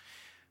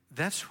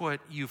 That's what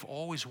you've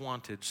always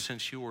wanted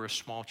since you were a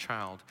small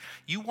child.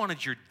 You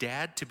wanted your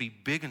dad to be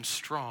big and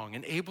strong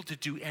and able to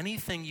do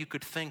anything you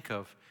could think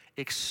of,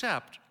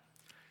 except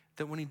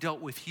that when he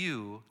dealt with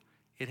you,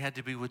 it had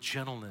to be with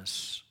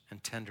gentleness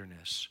and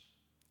tenderness.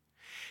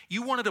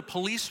 You wanted a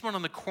policeman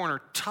on the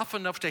corner tough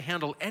enough to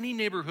handle any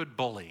neighborhood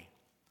bully,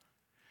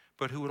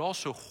 but who would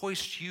also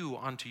hoist you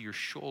onto your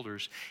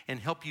shoulders and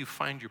help you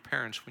find your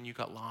parents when you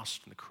got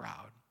lost in the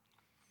crowd.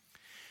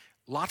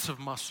 Lots of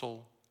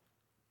muscle,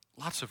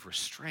 lots of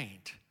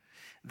restraint.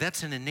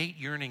 That's an innate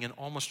yearning in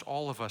almost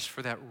all of us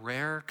for that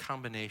rare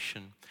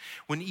combination.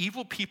 When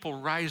evil people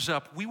rise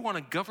up, we want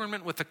a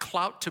government with the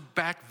clout to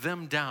back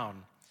them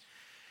down.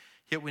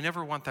 Yet we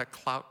never want that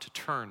clout to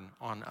turn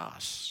on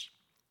us.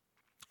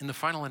 In the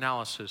final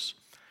analysis,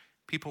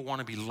 people want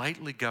to be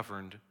lightly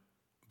governed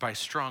by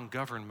strong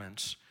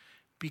governments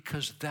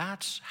because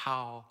that's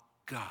how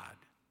God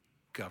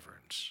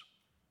governs.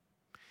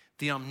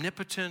 The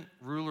omnipotent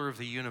ruler of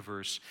the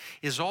universe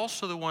is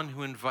also the one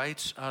who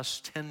invites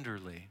us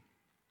tenderly.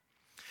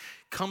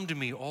 Come to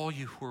me, all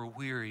you who are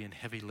weary and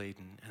heavy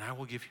laden, and I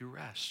will give you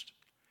rest.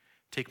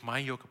 Take my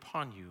yoke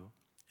upon you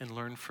and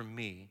learn from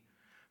me,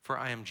 for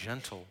I am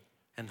gentle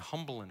and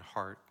humble in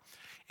heart,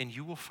 and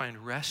you will find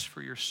rest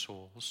for your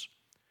souls.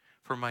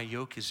 For my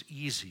yoke is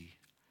easy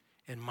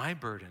and my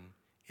burden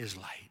is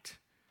light.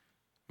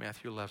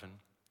 Matthew 11,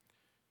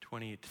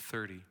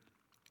 28-30.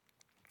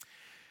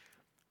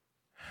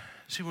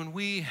 See, when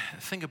we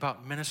think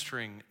about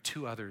ministering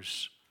to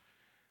others,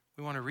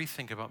 we want to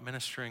rethink about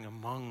ministering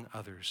among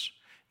others.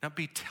 Not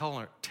be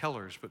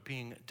tellers, but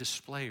being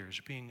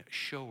displayers, being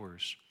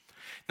showers.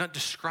 Not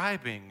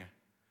describing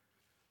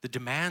the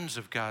demands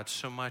of God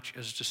so much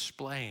as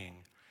displaying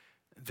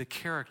the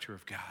character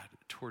of God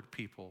toward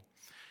people.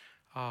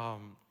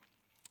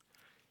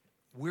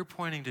 We're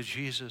pointing to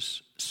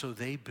Jesus so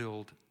they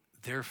build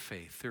their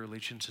faith. Their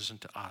allegiance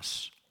isn't to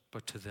us,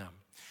 but to them.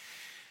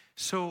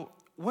 So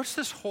what's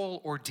this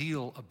whole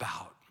ordeal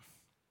about?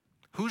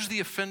 Who's the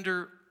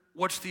offender?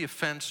 What's the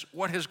offense?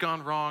 What has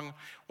gone wrong?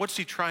 What's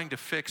he trying to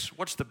fix?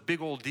 What's the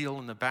big old deal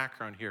in the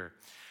background here?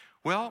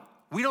 Well,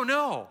 we don't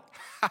know.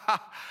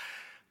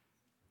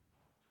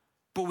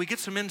 But we get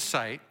some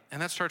insight,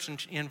 and that starts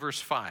in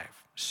verse 5.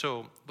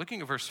 So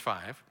looking at verse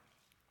 5,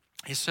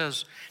 he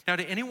says, now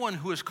to anyone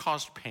who has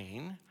caused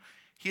pain,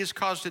 he has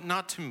caused it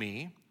not to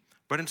me,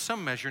 but in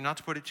some measure, not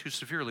to put it too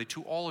severely,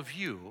 to all of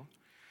you.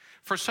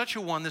 For such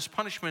a one, this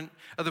punishment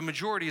of the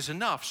majority is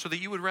enough, so that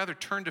you would rather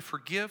turn to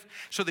forgive,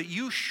 so that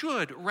you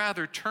should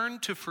rather turn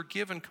to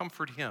forgive and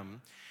comfort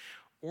him,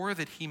 or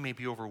that he may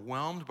be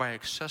overwhelmed by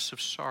excessive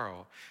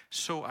sorrow.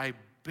 So I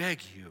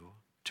beg you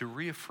to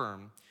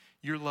reaffirm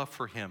your love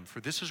for him. For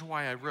this is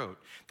why I wrote,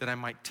 that I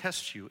might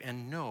test you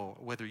and know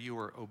whether you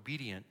are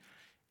obedient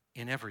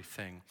in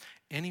everything.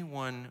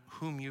 Anyone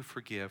whom you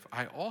forgive,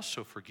 I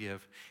also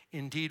forgive.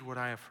 Indeed, what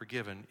I have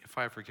forgiven, if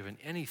I have forgiven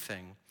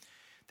anything,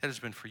 that has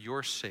been for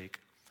your sake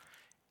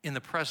in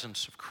the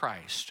presence of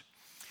Christ.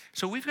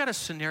 So we've got a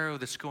scenario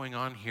that's going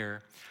on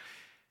here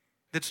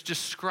that's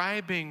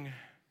describing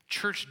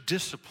church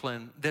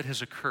discipline that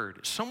has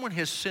occurred. Someone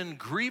has sinned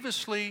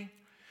grievously.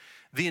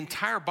 The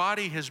entire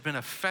body has been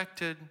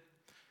affected.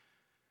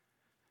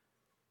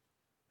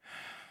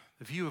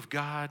 The view of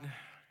God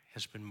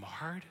has been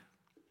marred.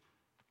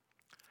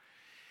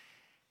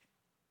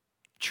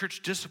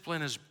 Church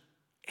discipline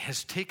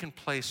has taken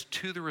place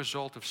to the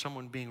result of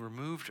someone being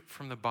removed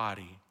from the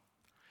body.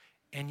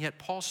 And yet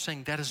Paul's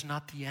saying that is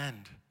not the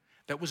end.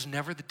 That was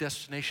never the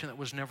destination. That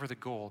was never the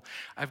goal.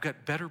 I've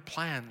got better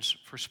plans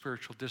for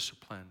spiritual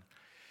discipline.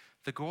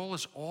 The goal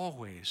is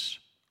always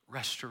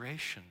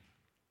restoration.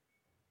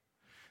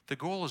 The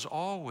goal is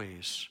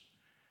always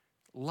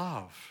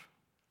love,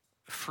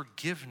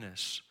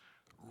 forgiveness,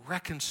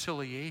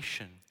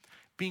 reconciliation,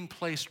 being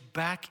placed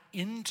back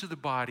into the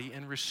body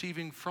and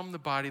receiving from the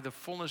body the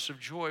fullness of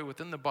joy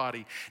within the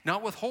body,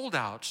 not with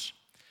holdouts,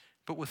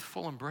 but with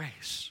full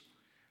embrace,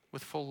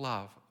 with full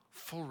love,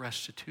 full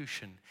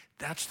restitution.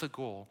 That's the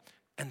goal,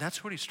 and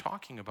that's what he's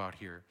talking about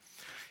here.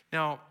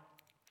 Now,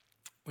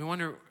 we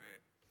wonder,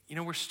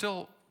 we're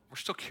still we're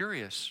still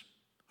curious.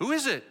 Who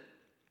is it?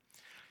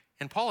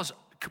 And Paul is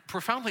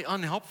profoundly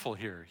unhelpful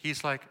here.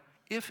 He's like,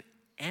 if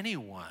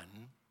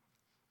anyone,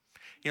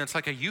 it's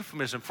like a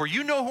euphemism for,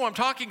 you know who I'm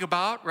talking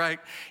about, right?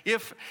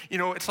 If,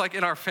 it's like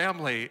in our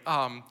family,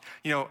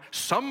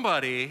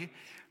 somebody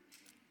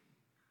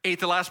ate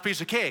the last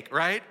piece of cake,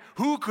 right?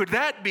 Who could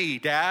that be,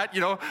 Dad?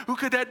 Who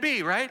could that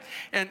be, right?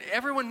 And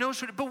everyone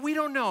knows, but we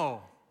don't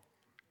know.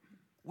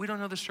 We don't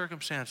know the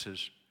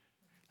circumstances.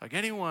 Like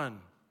anyone,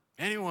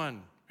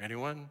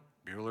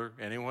 Bueller,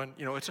 anyone,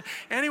 it's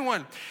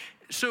anyone.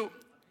 So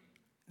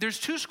there's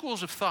two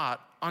schools of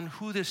thought on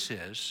who this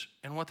is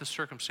and what the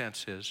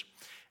circumstance is.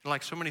 And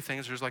like so many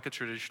things, there's like a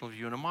traditional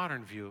view and a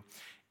modern view.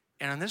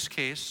 And in this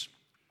case,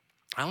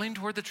 I lean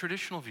toward the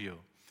traditional view.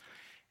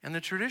 And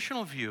the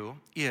traditional view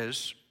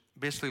is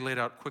basically laid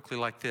out quickly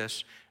like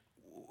this.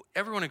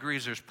 Everyone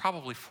agrees there's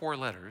probably 4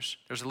 letters.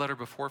 There's a letter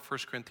before 1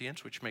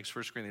 Corinthians, which makes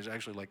 1 Corinthians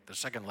actually like the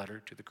second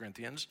letter to the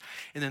Corinthians.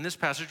 And then this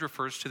passage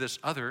refers to this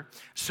other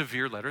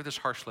severe letter, this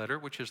harsh letter,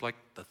 which is like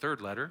the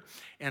third letter.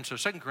 And so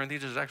 2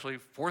 Corinthians is actually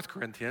 4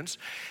 Corinthians.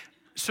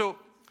 So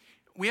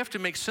we have to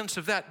make sense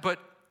of that. But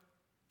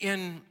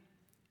in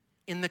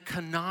the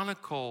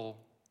canonical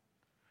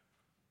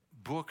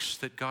books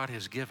that God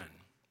has given,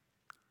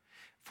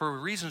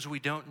 for reasons we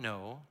don't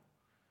know,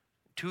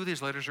 2 of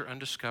these letters are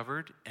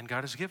undiscovered, and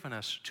God has given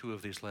us 2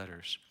 of these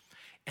letters.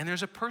 And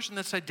there's a person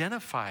that's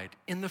identified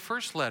in the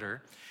first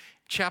letter,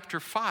 chapter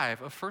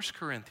 5 of 1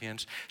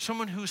 Corinthians,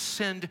 someone who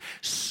sinned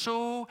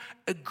so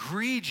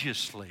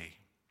egregiously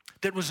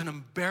that was an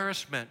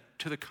embarrassment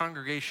to the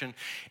congregation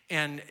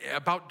and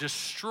about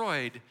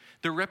destroyed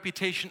the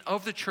reputation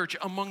of the church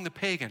among the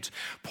pagans.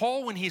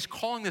 Paul, when he's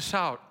calling this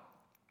out,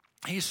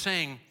 he's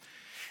saying,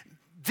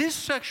 this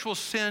sexual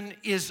sin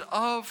is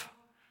of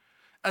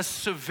a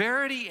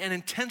severity and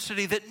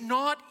intensity that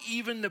not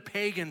even the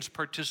pagans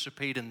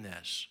participate in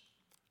this.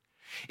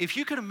 If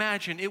you could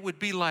imagine, it would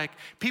be like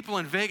people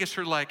in Vegas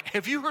are like,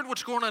 have you heard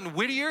what's going on in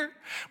Whittier?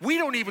 We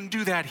don't even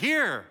do that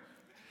here.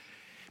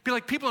 Be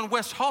like people in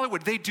West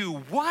Hollywood, they do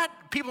what?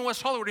 People in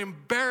West Hollywood are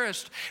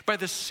embarrassed by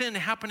the sin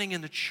happening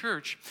in the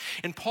church.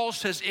 And Paul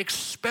says,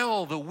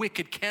 expel the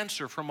wicked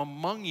cancer from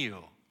among you.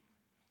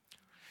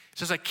 He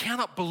says, I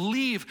cannot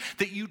believe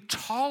that you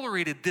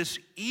tolerated this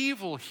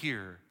evil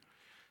here.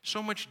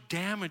 So much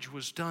damage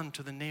was done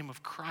to the name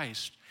of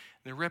Christ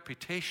and the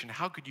reputation.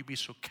 How could you be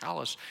so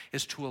callous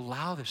as to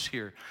allow this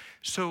here?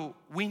 So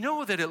we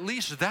know that at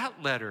least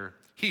that letter,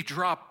 he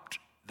dropped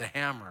the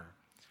hammer.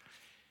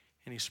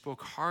 And he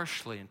spoke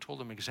harshly and told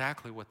them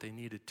exactly what they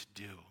needed to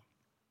do.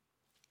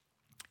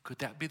 Could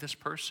that be this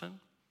person?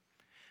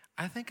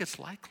 I think it's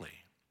likely.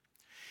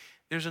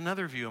 There's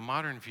another view, a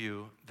modern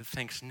view, that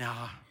thinks,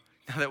 nah,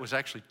 that was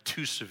actually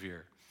too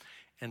severe.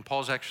 And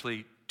Paul's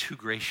actually too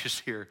gracious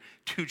here,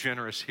 too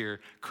generous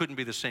here. Couldn't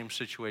be the same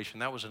situation.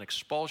 That was an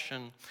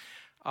expulsion.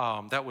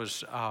 That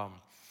was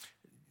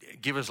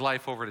give his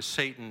life over to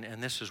Satan,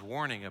 and this is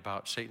warning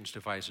about Satan's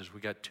devices. We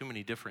got too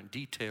many different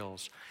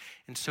details.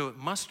 And so it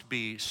must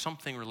be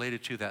something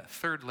related to that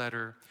third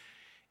letter,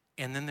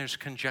 and then there's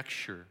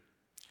conjecture.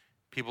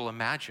 People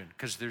imagine,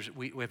 because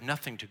we have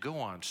nothing to go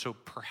on. So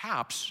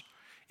perhaps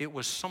it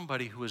was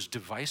somebody who was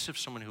divisive,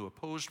 someone who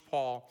opposed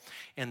Paul,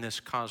 and this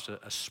caused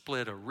a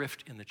split, a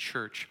rift in the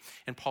church,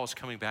 and Paul's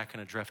coming back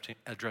and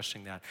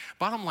addressing that.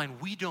 Bottom line,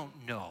 we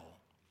don't know.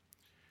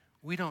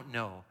 We don't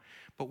know.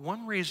 But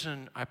one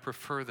reason I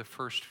prefer the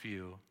first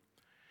view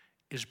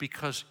is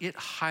because it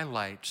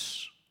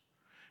highlights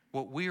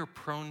what we are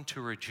prone to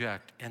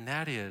reject, and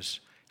that is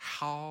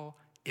how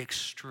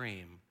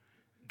extreme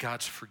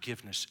God's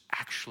forgiveness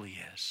actually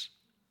is.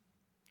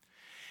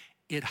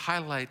 It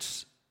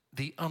highlights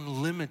the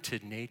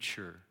unlimited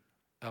nature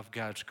of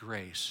God's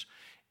grace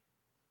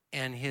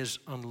and his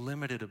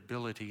unlimited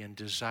ability and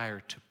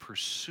desire to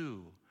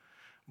pursue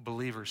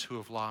believers who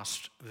have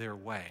lost their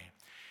way.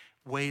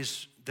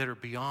 Ways that are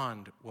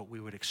beyond what we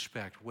would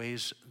expect,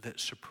 ways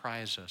that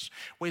surprise us,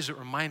 ways that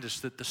remind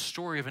us that the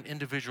story of an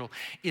individual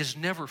is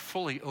never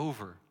fully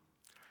over.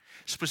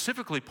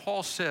 Specifically,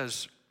 Paul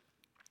says,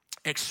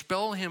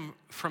 expel him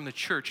from the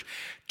church,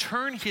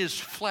 turn his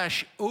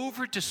flesh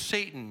over to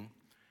Satan,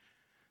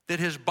 that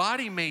his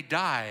body may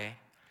die,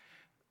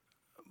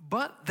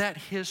 but that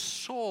his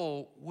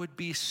soul would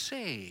be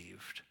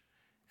saved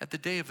at the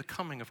day of the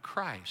coming of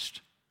Christ.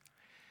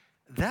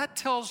 That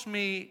tells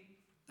me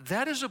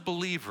that is a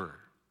believer.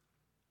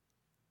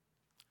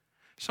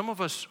 Some of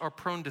us are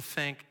prone to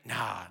think,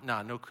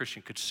 no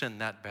Christian could sin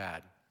that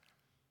bad.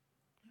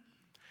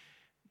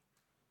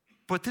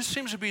 But this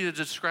seems to be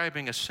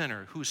describing a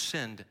sinner who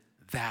sinned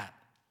that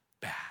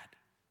bad.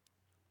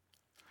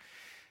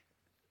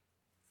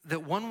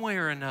 That one way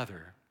or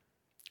another,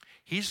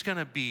 he's going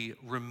to be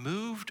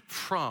removed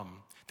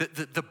from,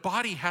 the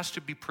body has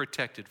to be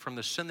protected from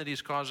the sin that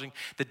he's causing,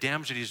 the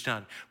damage that he's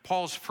done.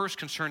 Paul's first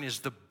concern is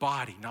the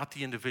body, not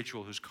the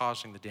individual who's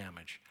causing the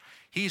damage.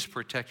 He's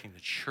protecting the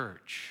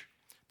church,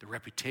 the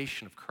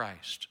reputation of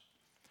Christ.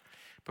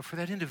 But for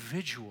that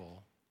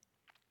individual,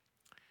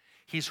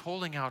 he's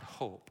holding out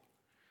hope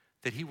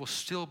that he will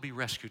still be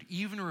rescued,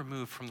 even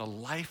removed from the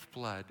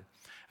lifeblood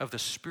of the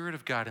Spirit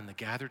of God in the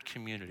gathered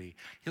community.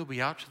 He'll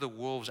be out to the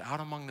wolves, out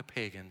among the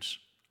pagans.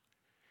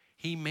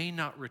 He may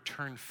not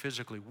return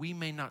physically. We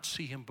may not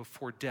see him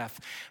before death,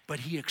 but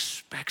he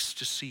expects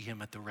to see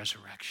him at the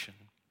resurrection,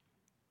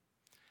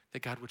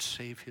 that God would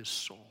save his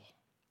soul.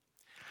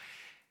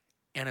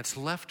 And it's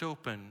left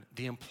open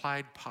the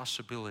implied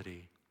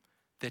possibility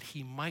that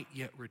he might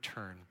yet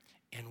return,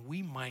 and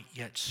we might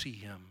yet see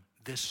him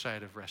this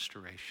side of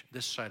restoration,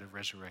 this side of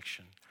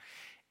resurrection.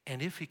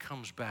 And if he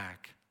comes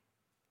back,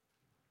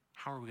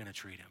 how are we going to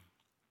treat him?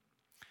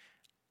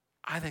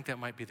 I think that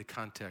might be the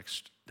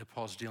context that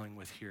Paul's dealing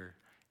with here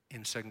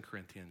in 2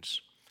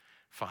 Corinthians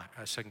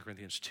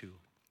 2.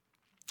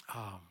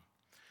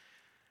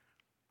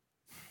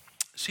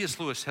 C.S.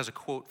 Lewis has a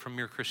quote from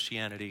Mere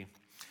Christianity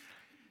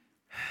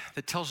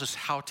that tells us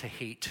how to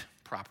hate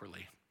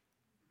properly.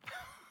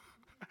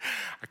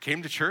 I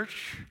came to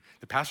church,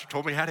 the pastor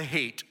told me how to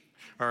hate,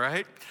 all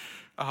right?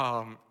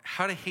 How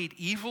to hate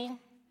evil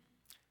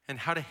and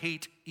how to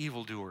hate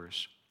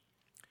evildoers.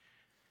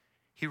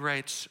 He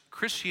writes,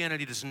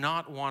 Christianity does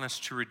not want us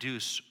to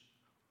reduce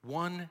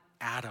one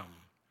atom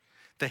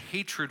the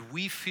hatred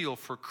we feel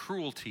for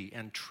cruelty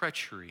and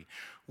treachery.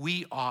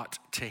 We ought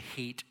to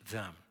hate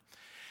them.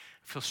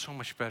 I feel so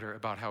much better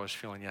about how I was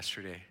feeling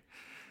yesterday.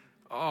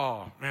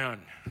 Oh,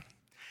 man.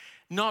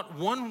 Not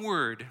one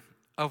word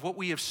of what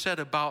we have said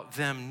about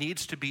them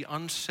needs to be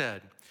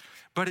unsaid,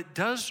 but it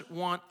does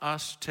want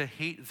us to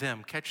hate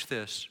them, catch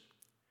this,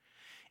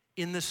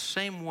 in the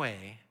same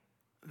way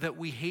that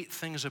we hate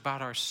things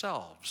about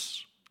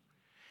ourselves,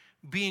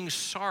 being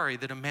sorry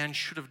that a man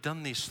should have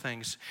done these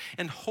things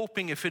and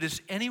hoping, if it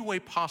is any way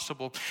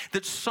possible,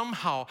 that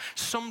somehow,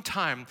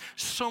 sometime,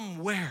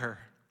 somewhere,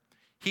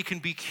 he can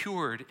be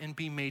cured and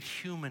be made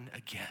human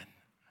again.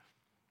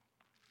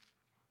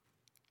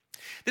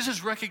 This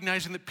is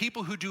recognizing that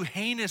people who do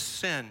heinous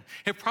sin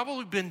have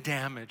probably been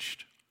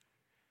damaged,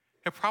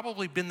 have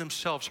probably been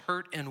themselves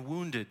hurt and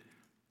wounded.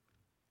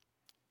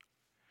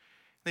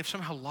 They've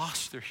somehow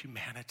lost their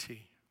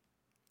humanity.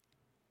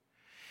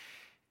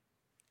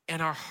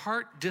 And our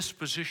heart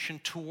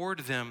disposition toward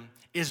them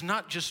is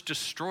not just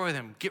destroy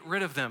them, get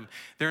rid of them.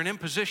 They're an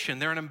imposition,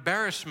 they're an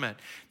embarrassment.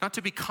 Not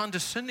to be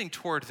condescending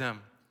toward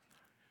them,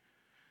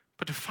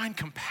 but to find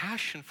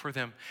compassion for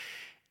them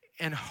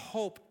and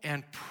hope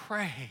and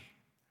pray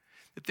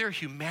that their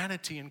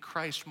humanity in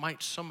Christ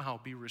might somehow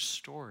be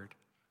restored.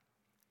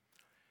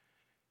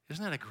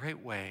 Isn't that a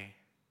great way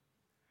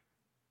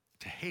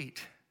to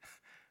hate?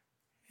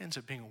 It ends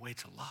up being a way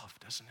to love,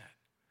 doesn't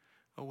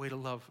it? A way to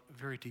love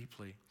very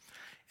deeply.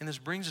 And this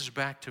brings us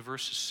back to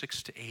verses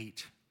 6 to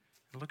 8.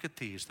 And look at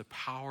these, the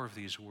power of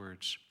these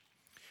words.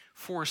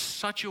 For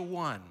such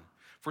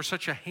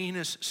a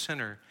heinous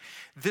sinner,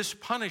 this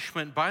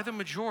punishment by the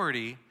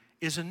majority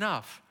is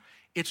enough.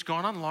 It's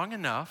gone on long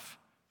enough.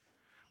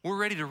 We're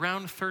ready to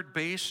round third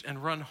base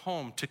and run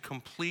home to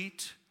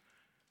complete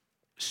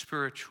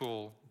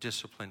spiritual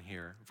discipline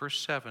here. Verse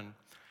 7,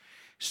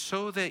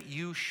 so that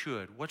you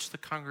should, what's the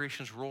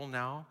congregation's role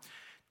now?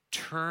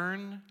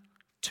 Turn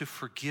to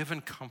forgive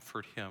and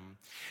comfort him,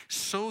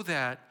 so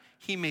that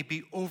he may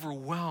be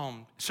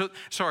overwhelmed.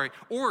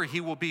 Or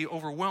he will be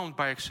overwhelmed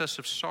by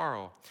excessive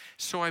sorrow.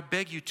 So I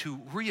beg you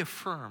to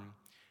reaffirm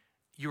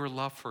your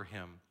love for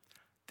him.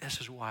 This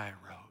is why I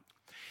wrote.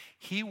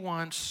 He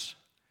wants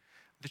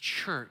the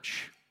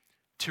church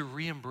to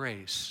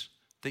re-embrace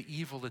the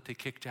evil that they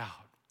kicked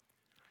out,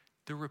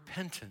 the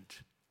repentant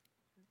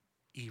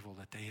evil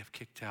that they have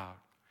kicked out,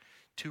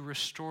 to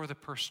restore the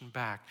person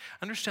back.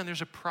 Understand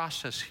there's a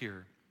process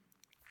here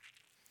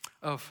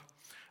of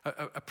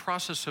a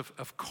process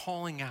of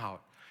calling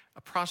out,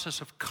 a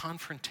process of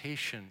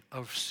confrontation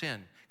of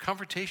sin.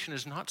 Confrontation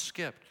is not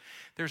skipped.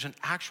 There's an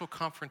actual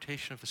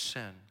confrontation of the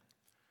sin,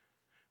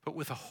 but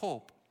with a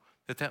hope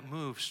that that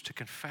moves to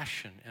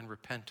confession and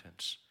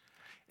repentance,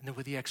 and then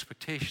with the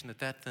expectation that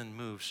that then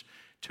moves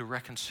to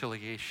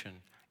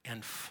reconciliation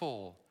and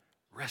full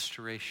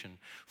restoration,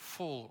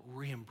 full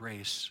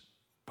re-embrace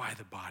by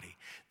the body.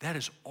 That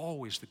is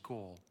always the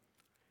goal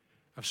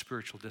of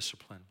spiritual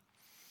discipline.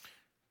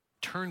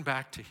 Turn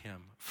back to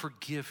him,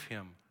 forgive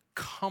him,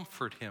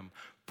 comfort him.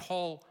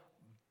 Paul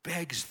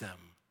begs them,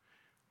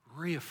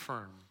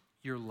 reaffirm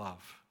your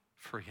love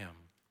for him.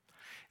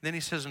 And then he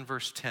says in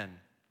verse 10,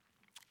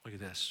 look at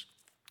this,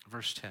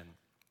 verse 10.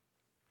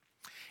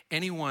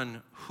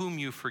 Anyone whom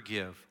you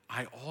forgive,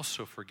 I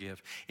also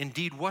forgive.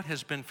 Indeed, what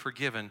has been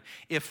forgiven,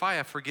 if I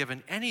have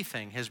forgiven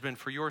anything, has been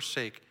for your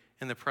sake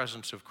in the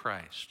presence of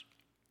Christ.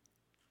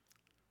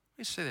 Let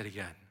me say that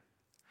again.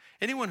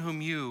 Anyone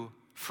whom you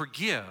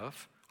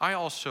forgive, I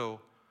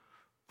also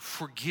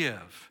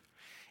forgive.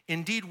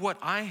 Indeed, what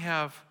I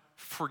have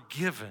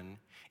forgiven,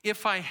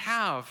 if I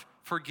have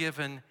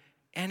forgiven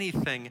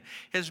anything,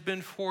 has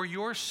been for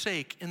your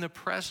sake in the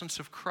presence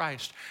of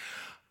Christ.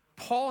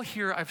 Paul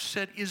here, I've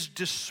said, is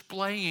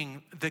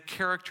displaying the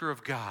character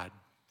of God.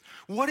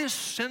 What is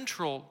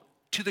central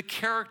to the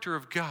character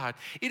of God?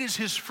 It is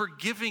his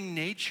forgiving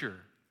nature.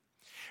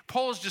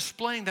 Paul is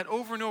displaying that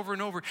over and over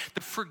and over,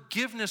 the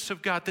forgiveness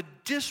of God, the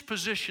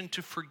disposition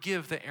to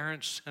forgive the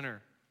errant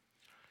sinner.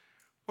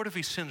 What if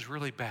he sins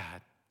really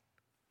bad,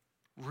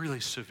 really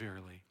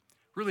severely,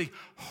 really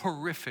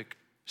horrific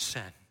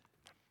sin?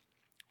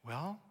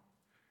 Well,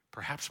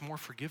 perhaps more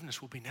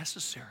forgiveness will be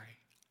necessary.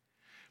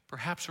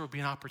 Perhaps there will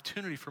be an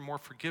opportunity for more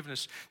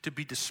forgiveness to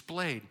be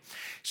displayed.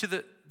 See,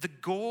 the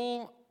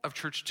goal of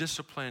church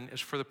discipline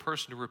is for the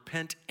person to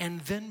repent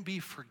and then be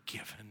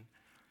forgiven,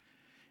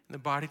 and the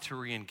body to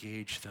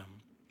re-engage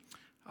them.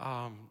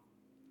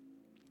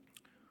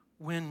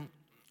 When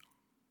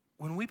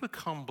we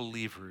become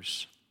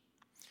believers,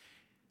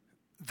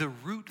 the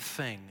root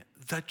thing,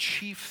 the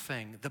chief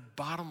thing, the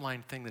bottom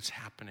line thing that's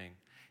happening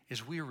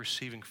is we are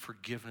receiving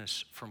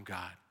forgiveness from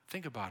God.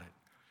 Think about it.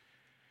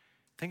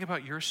 Think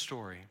about your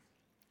story.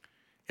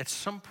 At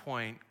some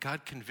point,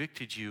 God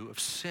convicted you of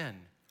sin.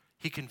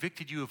 He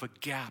convicted you of a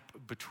gap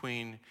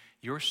between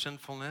your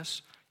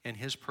sinfulness and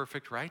his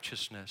perfect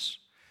righteousness.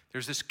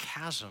 There's this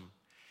chasm.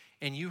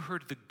 And you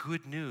heard the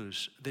good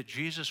news that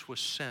Jesus was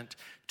sent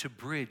to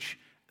bridge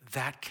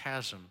that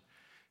chasm,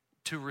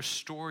 to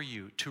restore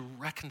you, to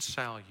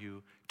reconcile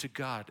you to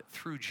God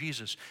through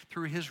Jesus,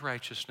 through his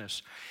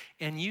righteousness.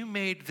 And you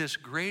made this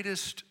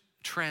greatest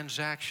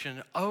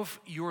transaction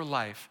of your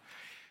life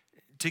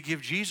to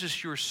give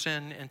Jesus your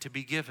sin and to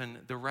be given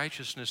the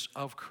righteousness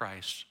of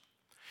Christ.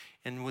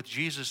 And with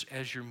Jesus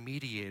as your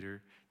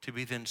mediator, to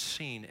be then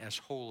seen as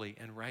holy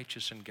and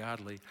righteous and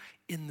godly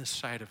in the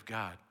sight of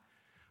God.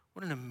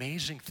 What an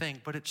amazing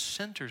thing, but it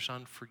centers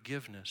on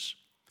forgiveness.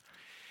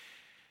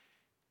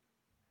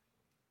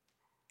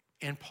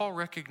 And Paul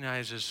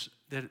recognizes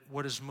that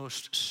what is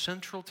most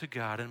central to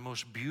God and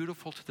most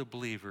beautiful to the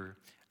believer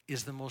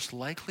is the most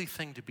likely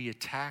thing to be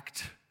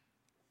attacked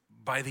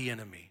by the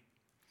enemy.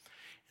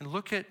 And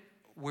look at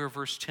where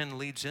verse 10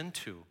 leads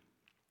into.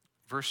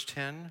 Verse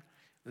 10,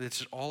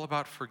 it's all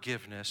about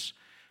forgiveness.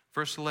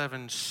 Verse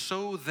 11,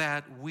 so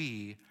that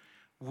we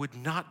would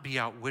not be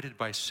outwitted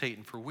by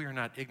Satan, for we are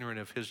not ignorant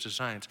of his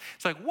designs.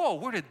 It's like, whoa,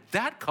 where did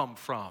that come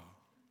from?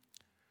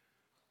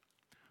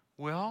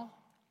 Well,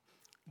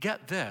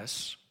 get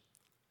this.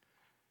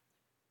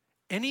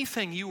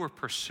 Anything you are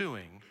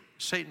pursuing,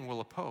 Satan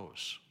will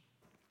oppose.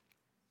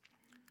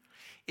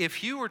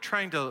 If you are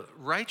trying to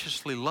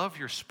righteously love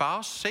your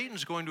spouse,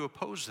 Satan's going to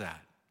oppose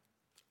that.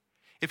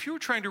 If you are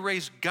trying to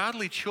raise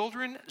godly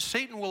children,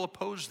 Satan will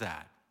oppose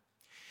that.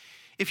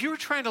 If you are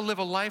trying to live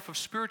a life of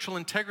spiritual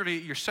integrity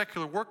at your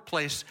secular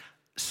workplace,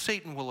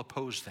 Satan will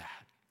oppose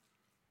that.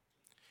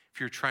 If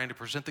you're trying to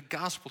present the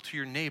gospel to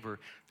your neighbor,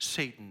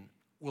 Satan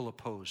will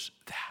oppose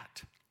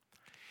that.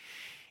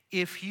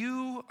 If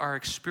you are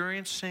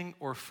experiencing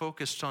or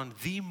focused on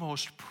the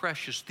most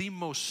precious, the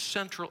most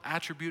central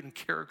attribute and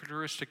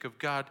characteristic of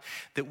God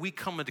that we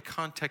come into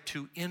contact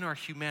to in our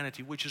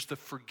humanity, which is the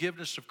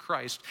forgiveness of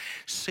Christ,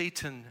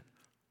 Satan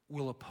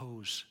will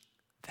oppose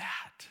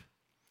that.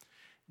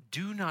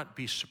 Do not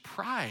be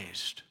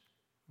surprised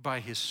by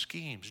his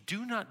schemes.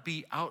 Do not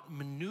be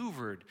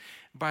outmaneuvered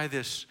by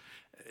this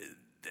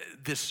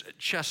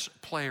chess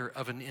player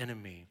of an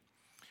enemy.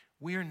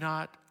 We are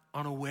not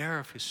unaware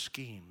of his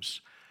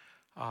schemes.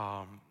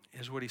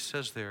 Is what he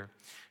says there.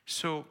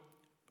 So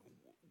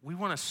we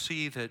want to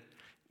see that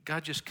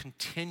God just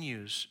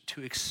continues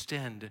to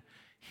extend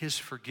his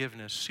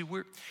forgiveness. See,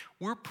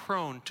 we're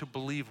prone to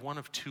believe one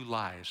of two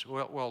lies.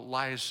 Well,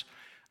 lies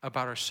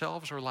about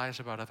ourselves or lies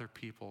about other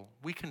people.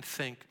 We can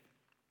think,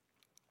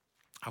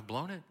 I've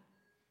blown it.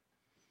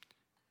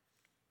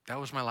 That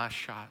was my last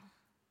shot.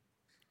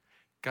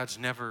 God's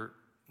never,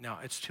 no,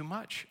 it's too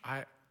much.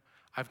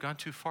 I've gone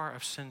too far.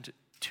 I've sinned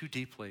too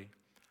deeply.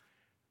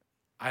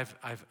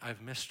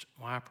 I've missed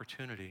my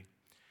opportunity.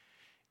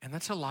 And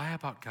that's a lie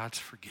about God's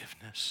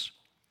forgiveness.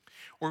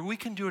 Or we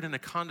can do it in a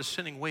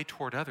condescending way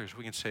toward others.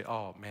 We can say,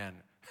 oh man,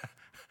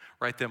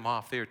 write them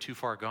off. They are too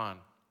far gone.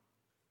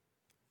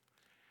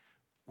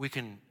 We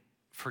can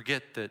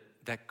forget that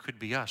that could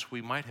be us.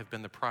 We might have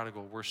been the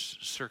prodigal, were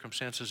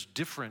circumstances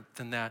different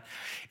than that.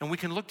 And we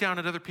can look down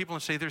at other people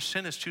and say their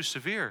sin is too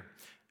severe.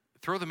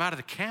 Throw them out of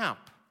the camp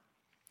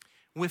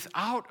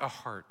without a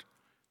heart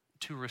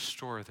to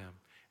restore them.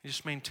 And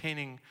just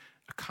maintaining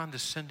a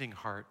condescending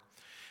heart.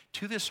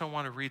 To this, I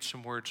want to read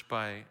some words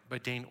by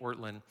Dane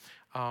Ortlund.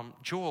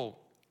 Joel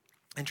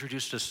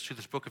introduced us to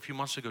this book a few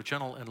months ago,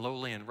 Gentle and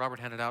Lowly, and Robert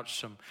handed out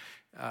some,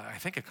 I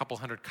think a couple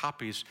hundred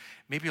copies.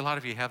 Maybe a lot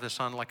of you have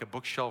this on like a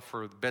bookshelf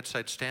or a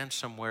bedside stand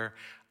somewhere.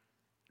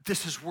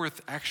 This is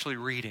worth actually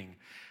reading.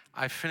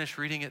 I finished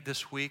reading it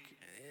this week.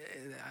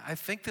 I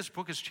think this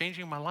book is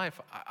changing my life.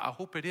 I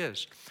hope it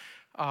is.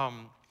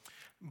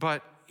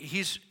 But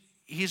he's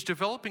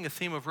developing a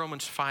theme of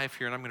Romans 5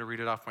 here, and I'm going to read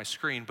it off my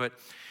screen. But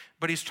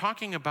he's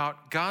talking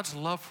about God's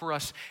love for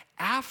us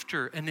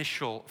after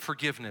initial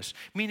forgiveness,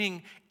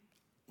 meaning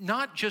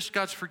not just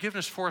God's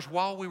forgiveness for us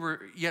while we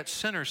were yet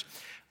sinners,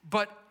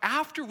 but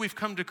after we've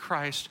come to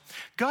Christ,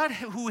 God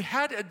who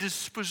had a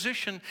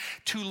disposition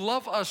to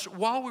love us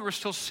while we were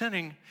still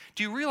sinning.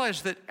 Do you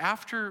realize that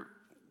after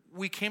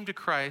we came to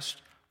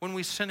Christ, when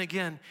we sin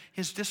again,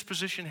 his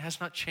disposition has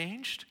not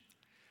changed?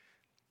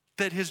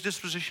 that his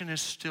disposition is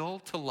still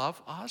to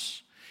love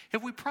us?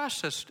 Have we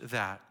processed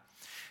that?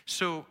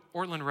 So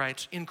Ortland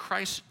writes, in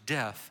Christ's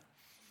death,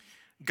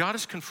 God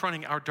is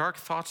confronting our dark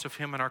thoughts of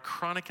him and our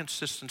chronic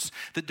insistence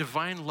that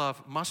divine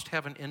love must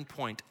have an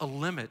endpoint, a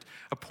limit,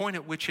 a point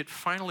at which it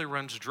finally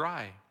runs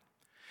dry.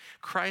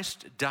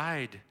 Christ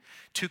died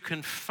to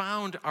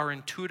confound our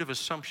intuitive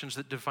assumptions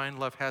that divine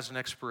love has an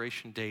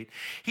expiration date.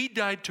 He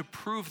died to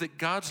prove that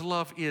God's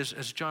love is,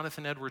 as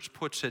Jonathan Edwards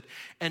puts it,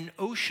 an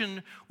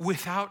ocean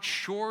without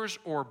shores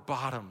or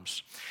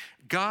bottoms.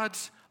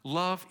 God's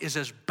love is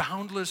as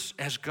boundless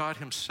as God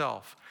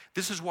himself.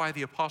 This is why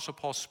the Apostle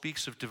Paul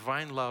speaks of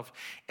divine love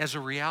as a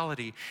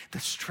reality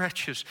that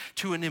stretches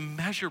to an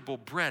immeasurable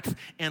breadth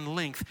and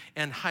length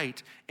and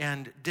height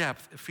and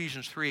depth.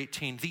 Ephesians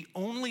 3:18. The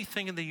only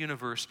thing in the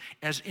universe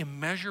as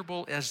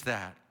immeasurable as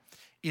that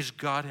is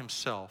God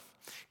himself.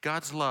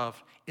 God's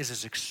love is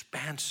as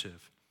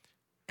expansive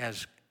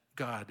as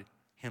God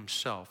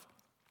himself.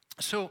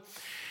 So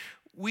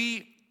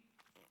we've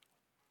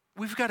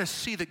got to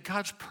see that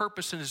God's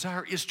purpose and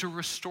desire is to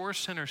restore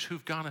sinners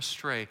who've gone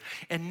astray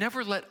and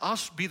never let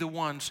us be the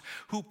ones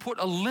who put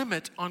a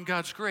limit on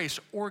God's grace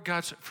or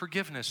God's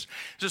forgiveness.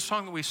 There's a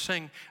song that we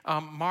sing,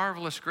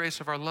 Marvelous Grace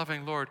of Our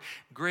Loving Lord,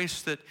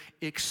 grace that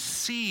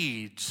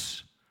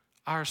exceeds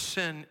our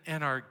sin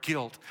and our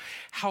guilt.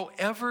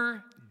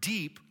 However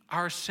deep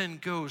our sin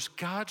goes,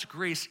 God's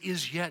grace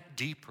is yet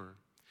deeper.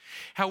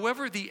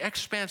 However the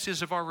expanse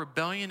is of our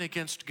rebellion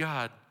against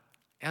God,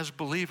 as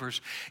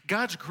believers,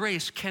 God's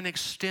grace can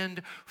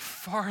extend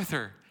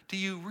farther. Do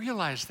you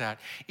realize that?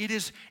 It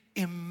is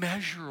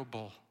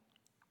immeasurable.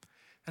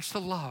 That's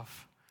the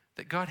love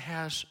that God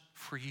has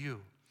for you.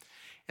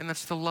 And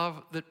that's the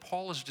love that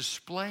Paul is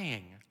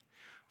displaying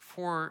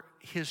for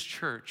his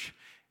church.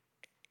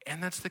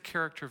 And that's the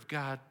character of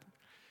God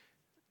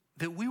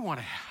that we want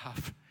to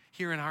have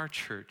here in our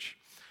church,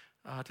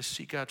 to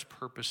see God's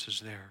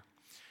purposes there.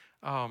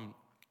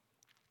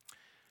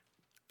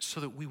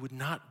 So that we would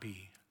not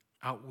be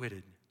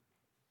outwitted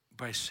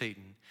by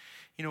Satan.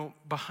 You know,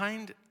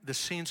 behind the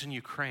scenes in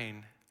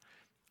Ukraine,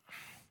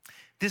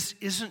 this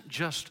isn't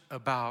just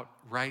about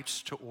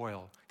rights to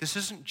oil. This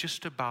isn't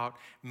just about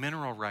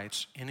mineral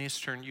rights in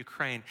eastern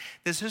Ukraine.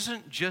 This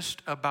isn't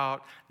just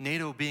about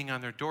NATO being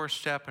on their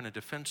doorstep and a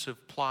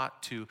defensive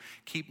plot to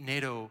keep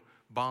NATO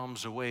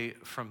bombs away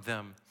from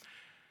them.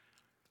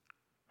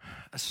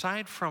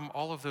 Aside from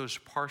all of those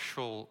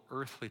partial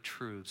earthly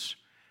truths,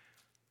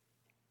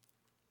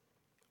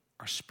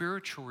 are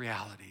spiritual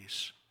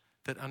realities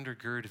that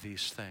undergird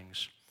these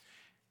things.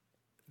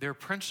 There are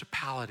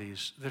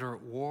principalities that are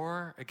at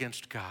war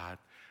against God,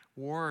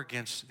 war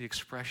against the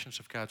expressions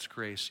of God's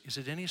grace. Is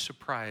it any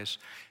surprise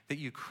that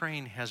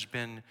Ukraine has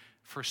been,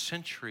 for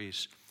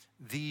centuries,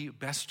 the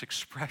best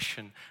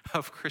expression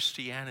of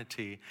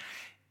Christianity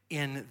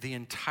in the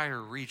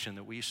entire region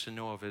that we used to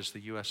know of as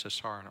the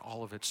USSR and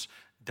all of its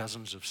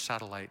dozens of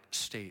satellite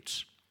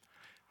states?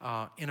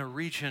 In a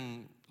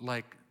region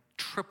like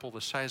triple the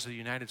size of the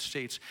United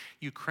States,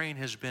 Ukraine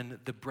has been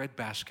the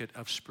breadbasket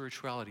of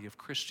spirituality, of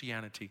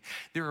Christianity.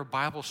 There are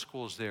Bible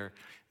schools there.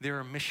 There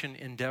are mission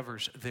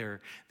endeavors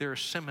there. There are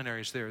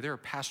seminaries there. There are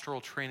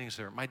pastoral trainings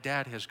there. My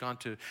dad has gone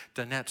to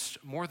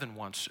Donetsk more than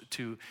once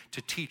to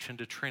teach and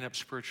to train up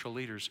spiritual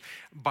leaders.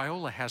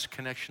 Biola has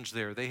connections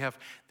there. They have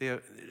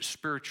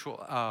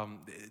spiritual,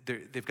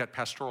 they've got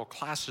pastoral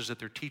classes that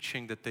they're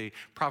teaching that they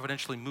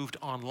providentially moved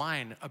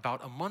online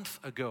about a month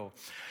ago.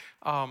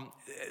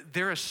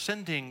 They're a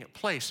sending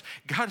place.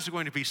 God is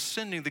going to be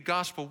sending the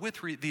gospel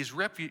with these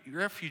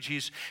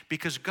refugees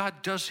because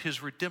God does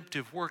his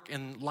redemptive work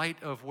in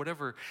light of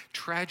whatever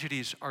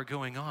tragedies are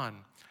going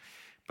on.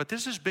 But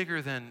this is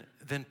bigger than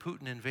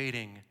Putin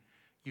invading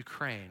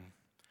Ukraine.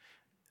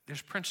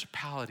 There's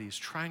principalities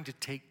trying to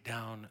take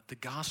down the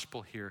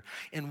gospel here.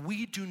 And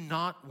we do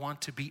not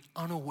want to be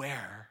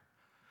unaware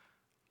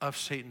of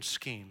Satan's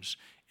schemes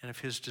and of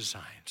his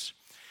designs.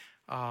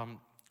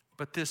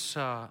 But this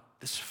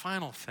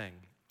final thing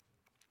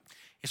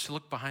is to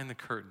look behind the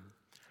curtain.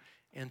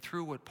 And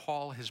through what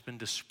Paul has been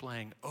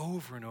displaying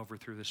over and over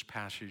through this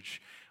passage,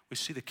 we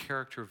see the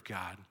character of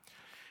God.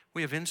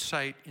 We have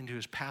insight into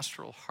his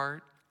pastoral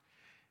heart,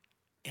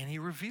 and he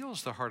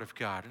reveals the heart of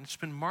God. And it's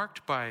been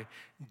marked by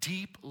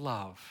deep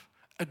love,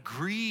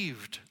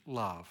 aggrieved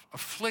love,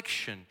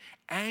 affliction,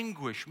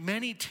 anguish,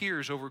 many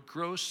tears over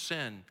gross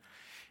sin,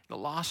 the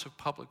loss of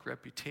public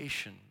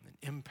reputation and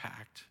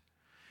impact.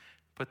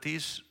 But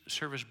these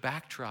serve as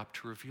backdrop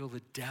to reveal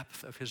the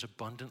depth of his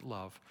abundant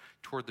love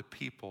toward the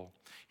people.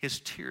 His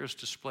tears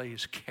display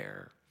his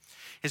care.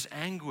 His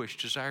anguish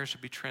desires to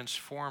be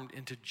transformed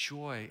into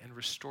joy and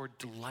restored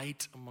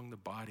delight among the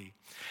body.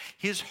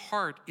 His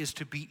heart is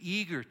to be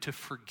eager to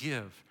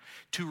forgive,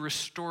 to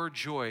restore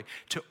joy,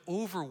 to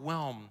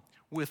overwhelm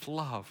with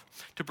love,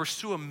 to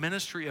pursue a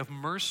ministry of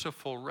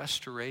merciful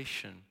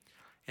restoration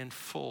and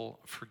full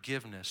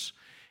forgiveness.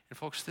 And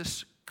folks,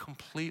 this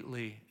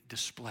completely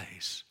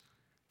displays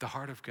the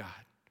heart of God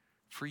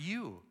for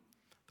you,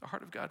 the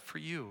heart of God for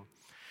you.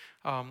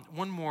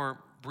 One more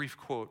brief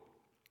quote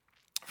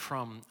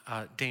from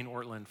Dane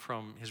Ortland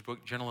from his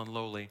book, Gentle and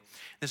Lowly.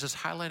 This is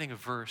highlighting a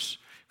verse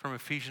from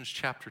Ephesians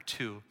chapter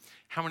 2.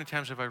 How many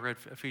times have I read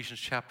Ephesians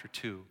chapter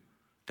 2?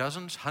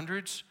 Dozens?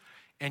 Hundreds?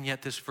 And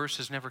yet this verse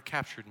has never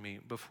captured me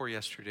before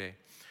yesterday.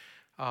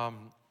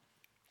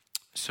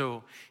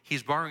 So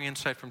he's borrowing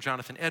insight from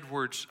Jonathan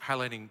Edwards,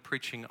 highlighting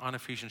preaching on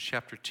Ephesians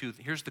chapter 2.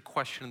 Here's the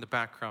question in the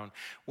background.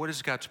 What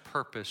is God's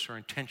purpose or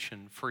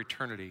intention for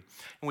eternity?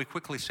 And we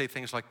quickly say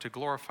things like to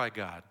glorify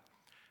God,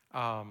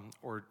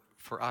 or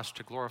for us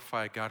to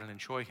glorify God and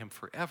enjoy him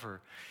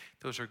forever.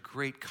 Those are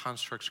great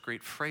constructs,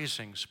 great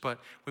phrasings, but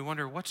we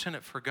wonder what's in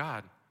it for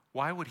God?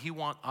 Why would he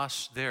want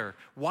us there?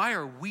 Why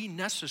are we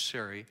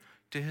necessary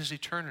to his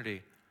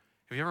eternity?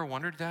 Have you ever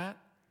wondered that?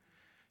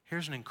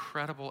 Here's an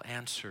incredible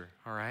answer,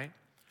 all right?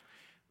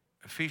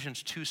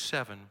 Ephesians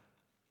 2:7,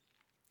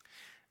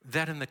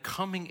 that in the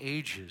coming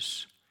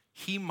ages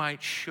he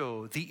might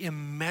show the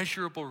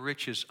immeasurable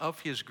riches of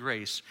his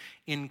grace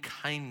in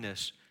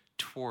kindness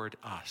toward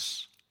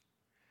us.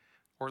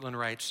 Ortland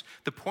writes,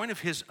 the point of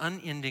his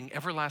unending,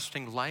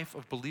 everlasting life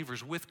of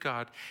believers with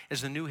God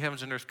as the new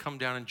heavens and earth come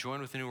down and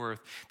join with the new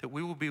earth, that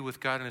we will be with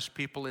God and his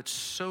people, it's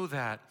so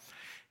that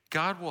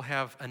God will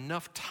have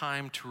enough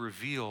time to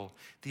reveal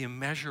the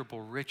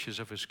immeasurable riches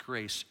of his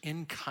grace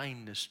in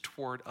kindness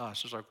toward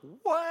us. It's like,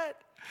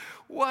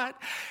 what?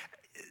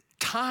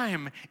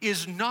 Time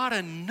is not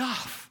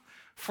enough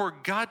for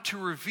God to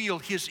reveal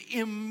his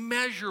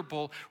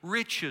immeasurable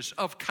riches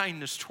of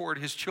kindness toward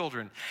his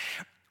children.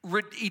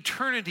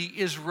 Eternity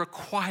is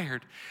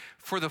required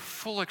for the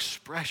full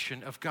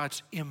expression of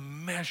God's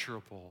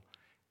immeasurable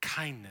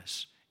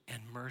kindness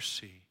and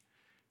mercy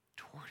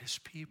toward his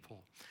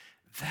people.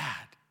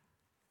 That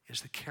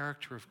is the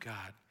character of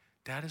God.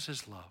 That is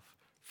his love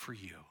for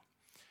you.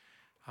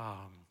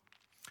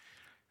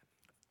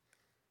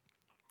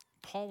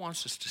 Paul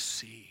wants us to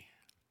see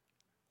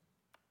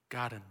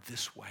God in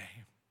this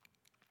way.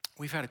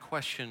 We've had a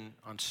question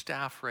on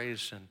staff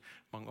raised and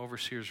among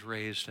overseers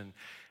raised, and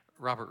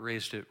Robert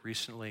raised it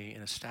recently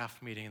in a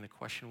staff meeting, and the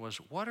question was,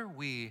 what are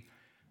we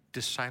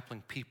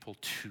discipling people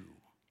to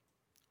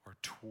or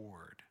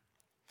toward?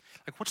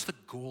 Like, what's the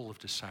goal of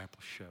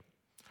discipleship?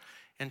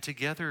 And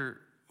together,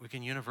 we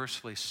can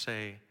universally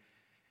say,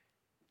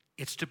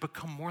 it's to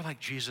become more like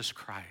Jesus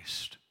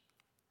Christ.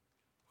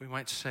 We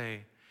might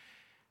say,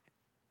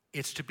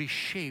 it's to be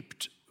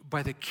shaped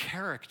by the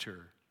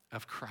character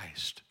of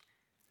Christ.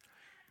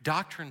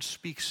 Doctrine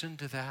speaks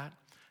into that,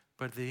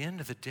 but at the end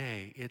of the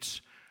day,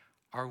 it's,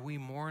 are we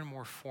more and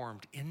more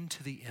formed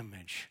into the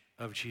image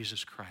of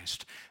Jesus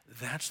Christ?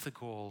 That's the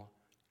goal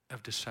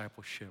of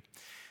discipleship.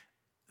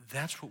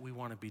 That's what we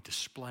want to be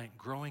displaying,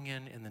 growing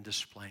in, and then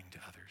displaying to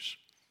others.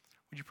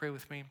 Would you pray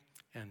with me?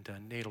 And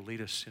Nate will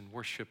lead us in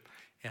worship,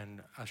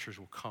 and ushers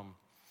will come.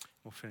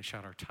 We'll finish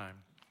out our time.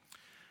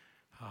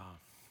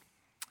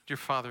 Dear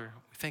Father,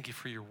 we thank you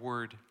for your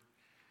word.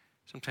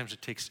 Sometimes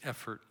it takes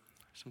effort.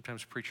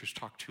 Sometimes preachers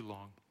talk too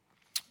long.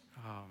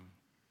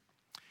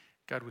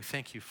 God, we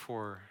thank you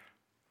for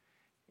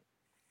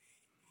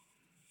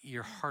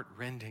your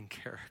heart-rending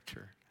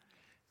character,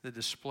 the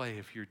display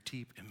of your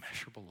deep,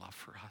 immeasurable love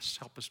for us.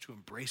 Help us to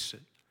embrace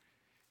it.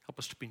 Help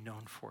us to be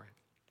known for it.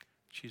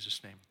 In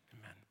Jesus' name,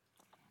 amen.